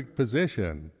perfect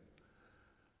position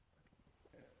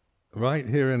right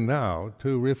here and now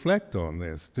to reflect on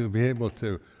this, to be able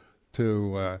to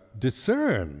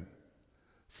discern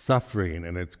suffering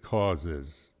and its causes,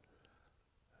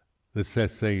 the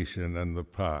cessation and the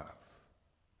path.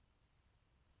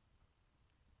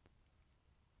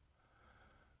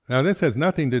 Now this has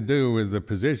nothing to do with the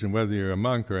position, whether you're a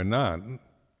monk or a nun,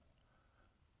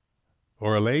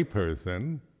 or a lay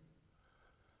person.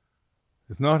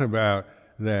 It's not about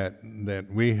that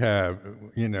we have,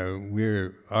 you know,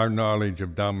 our knowledge of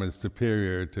Dhamma is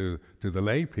superior to the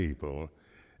lay people.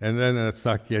 And then a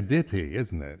sakyaditi,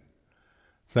 isn't it?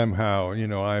 Somehow, you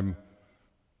know, I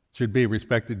should be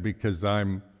respected because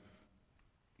I'm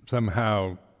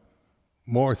somehow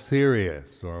more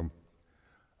serious, or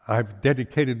I've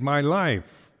dedicated my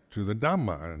life to the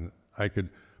Dhamma, and I could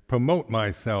promote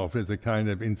myself as a kind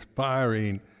of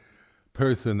inspiring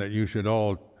person that you should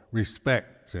all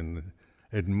respect and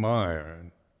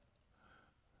admire,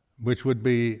 which would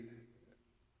be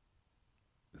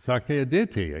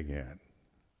sakyaditi again.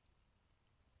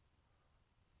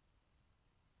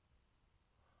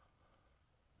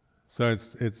 So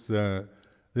it's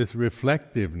this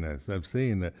reflectiveness of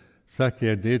seeing that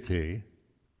sakyaditi,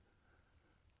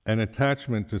 an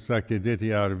attachment to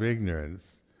sakyaditi out of ignorance,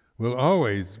 will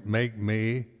always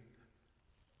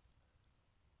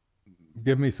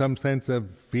give me some sense of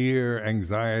fear,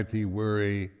 anxiety,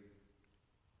 worry,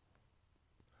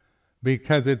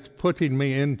 because it's putting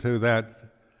me into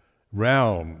that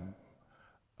realm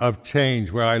of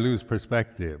change where I lose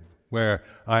perspective, where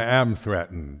I am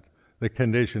threatened. The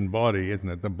conditioned body, isn't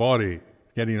it? The body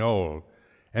getting old.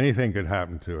 Anything could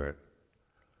happen to it.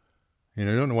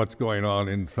 You don't know what's going on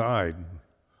inside.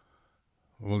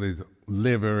 All these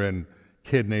liver and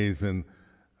kidneys and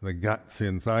the guts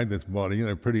inside this body,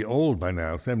 they're pretty old by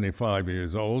now, 75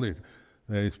 years old.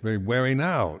 They're wearing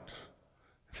out.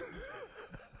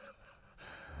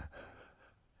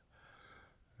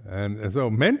 And so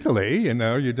mentally,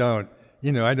 you don't,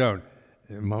 I don't,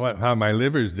 how my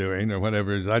liver's doing or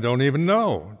whatever, I don't even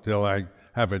know till I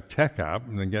have a checkup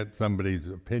and then get somebody's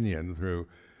opinion through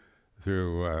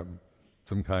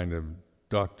some kind of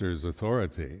doctor's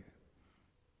authority.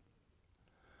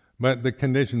 But the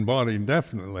conditioned body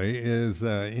definitely is,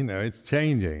 it's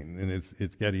changing and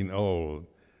it's getting old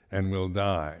and will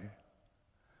die.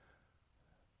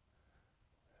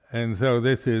 And so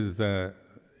this is,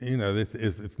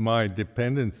 if my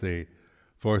dependency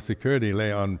for security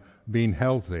lay on being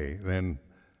healthy, then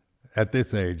at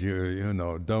this age,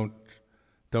 don't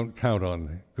count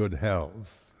on good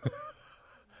health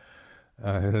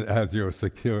as your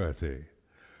security.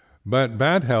 But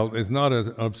bad health is not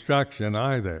an obstruction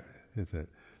either, is it?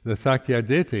 The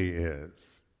sakyaditi is.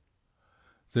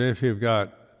 So if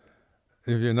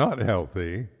you're not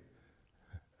healthy,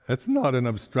 that's not an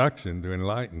obstruction to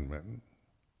enlightenment.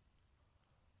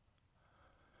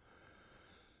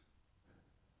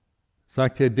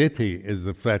 Sakyaditi is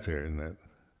the fetter in it.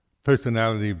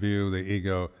 Personality view, the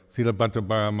ego, silabhata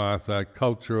paramasa,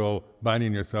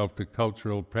 binding yourself to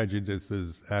cultural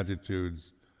prejudices,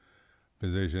 attitudes,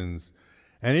 positions,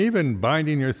 and even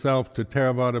binding yourself to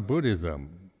Theravada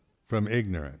Buddhism from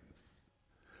ignorance.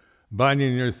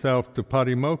 Binding yourself to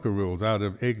Patimokkha rules out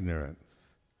of ignorance.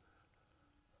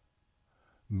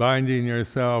 Binding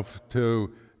yourself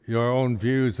to your own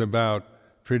views about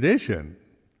tradition,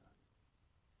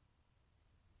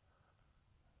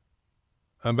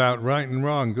 about right and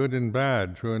wrong, good and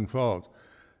bad, true and false.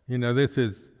 This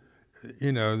is,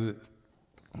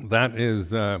 that is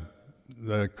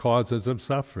the causes of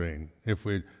suffering. If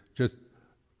we're just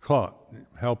caught,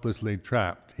 helplessly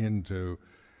trapped into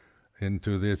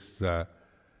this,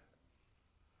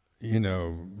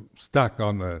 stuck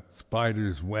on the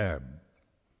spider's web,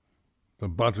 the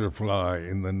butterfly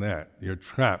in the net. You're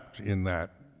trapped in that.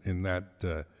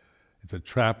 It's a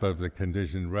trap of the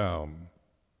conditioned realm.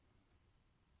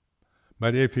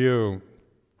 But if you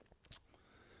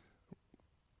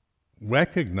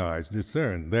recognize,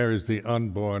 discern, there is the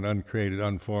unborn, uncreated,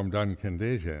 unformed,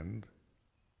 unconditioned,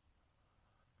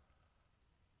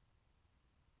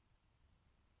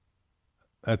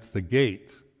 that's the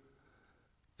gate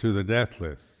to the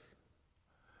deathless.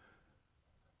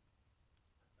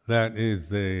 That is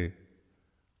the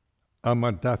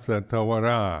amadasa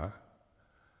tawara,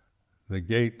 the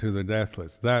gate to the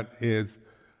deathless. That is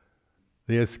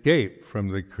the escape from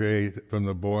the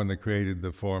born, the created,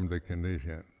 the formed, the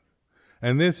conditioned.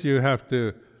 And this you have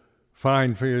to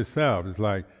find for yourself. It's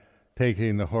like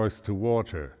taking the horse to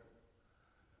water.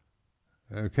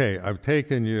 Okay, I've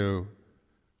taken you,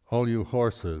 all you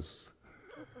horses,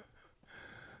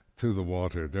 to the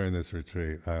water during this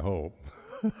retreat, I hope.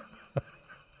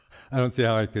 I don't see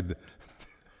how I could...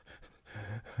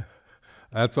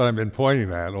 That's what I've been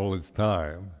pointing at all this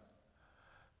time.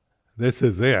 This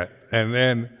is it. And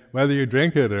then, whether you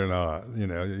drink it or not,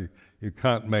 you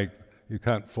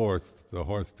can't force the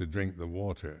horse to drink the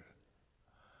water.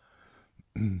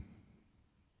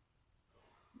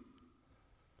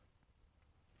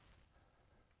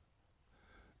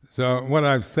 So what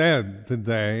I've said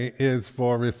today is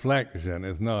for reflection.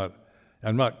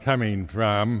 I'm not coming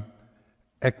from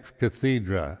ex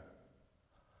cathedra.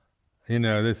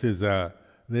 This is a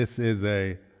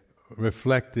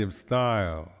reflective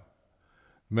style.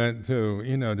 Meant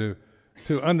to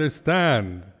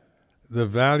understand the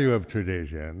value of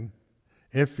tradition.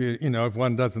 If if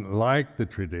one doesn't like the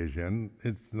tradition,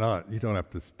 you don't have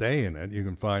to stay in it. You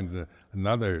can find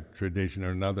another tradition or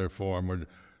another form, or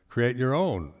create your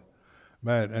own.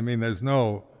 But there's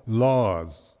no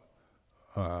laws,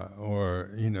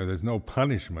 or there's no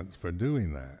punishments for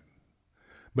doing that.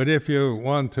 But if you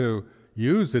want to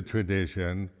use a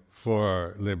tradition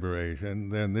for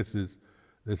liberation, then this is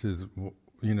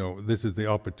the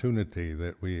opportunity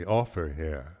that we offer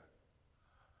here.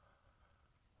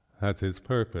 That's its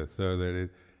purpose, so that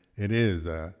it is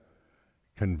a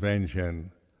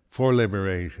convention for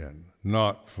liberation,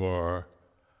 not for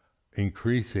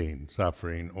increasing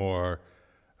suffering or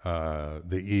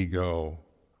the ego.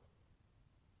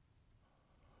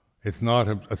 It's not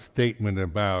a statement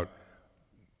about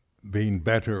being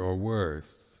better or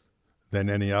worse than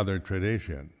any other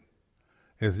tradition.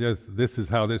 It's just, this is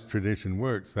how this tradition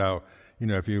works. How,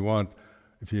 if you're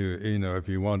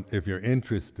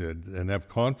interested and have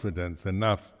confidence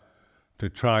enough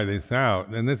try this out,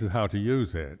 and this is how to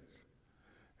use it.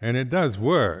 And it does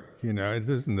work, it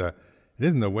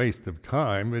isn't a waste of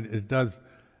time. It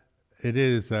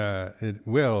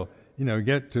will,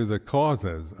 get to the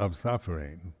causes of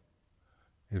suffering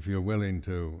if you're willing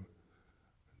to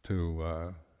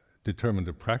determine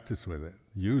to practice with it,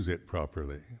 use it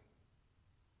properly.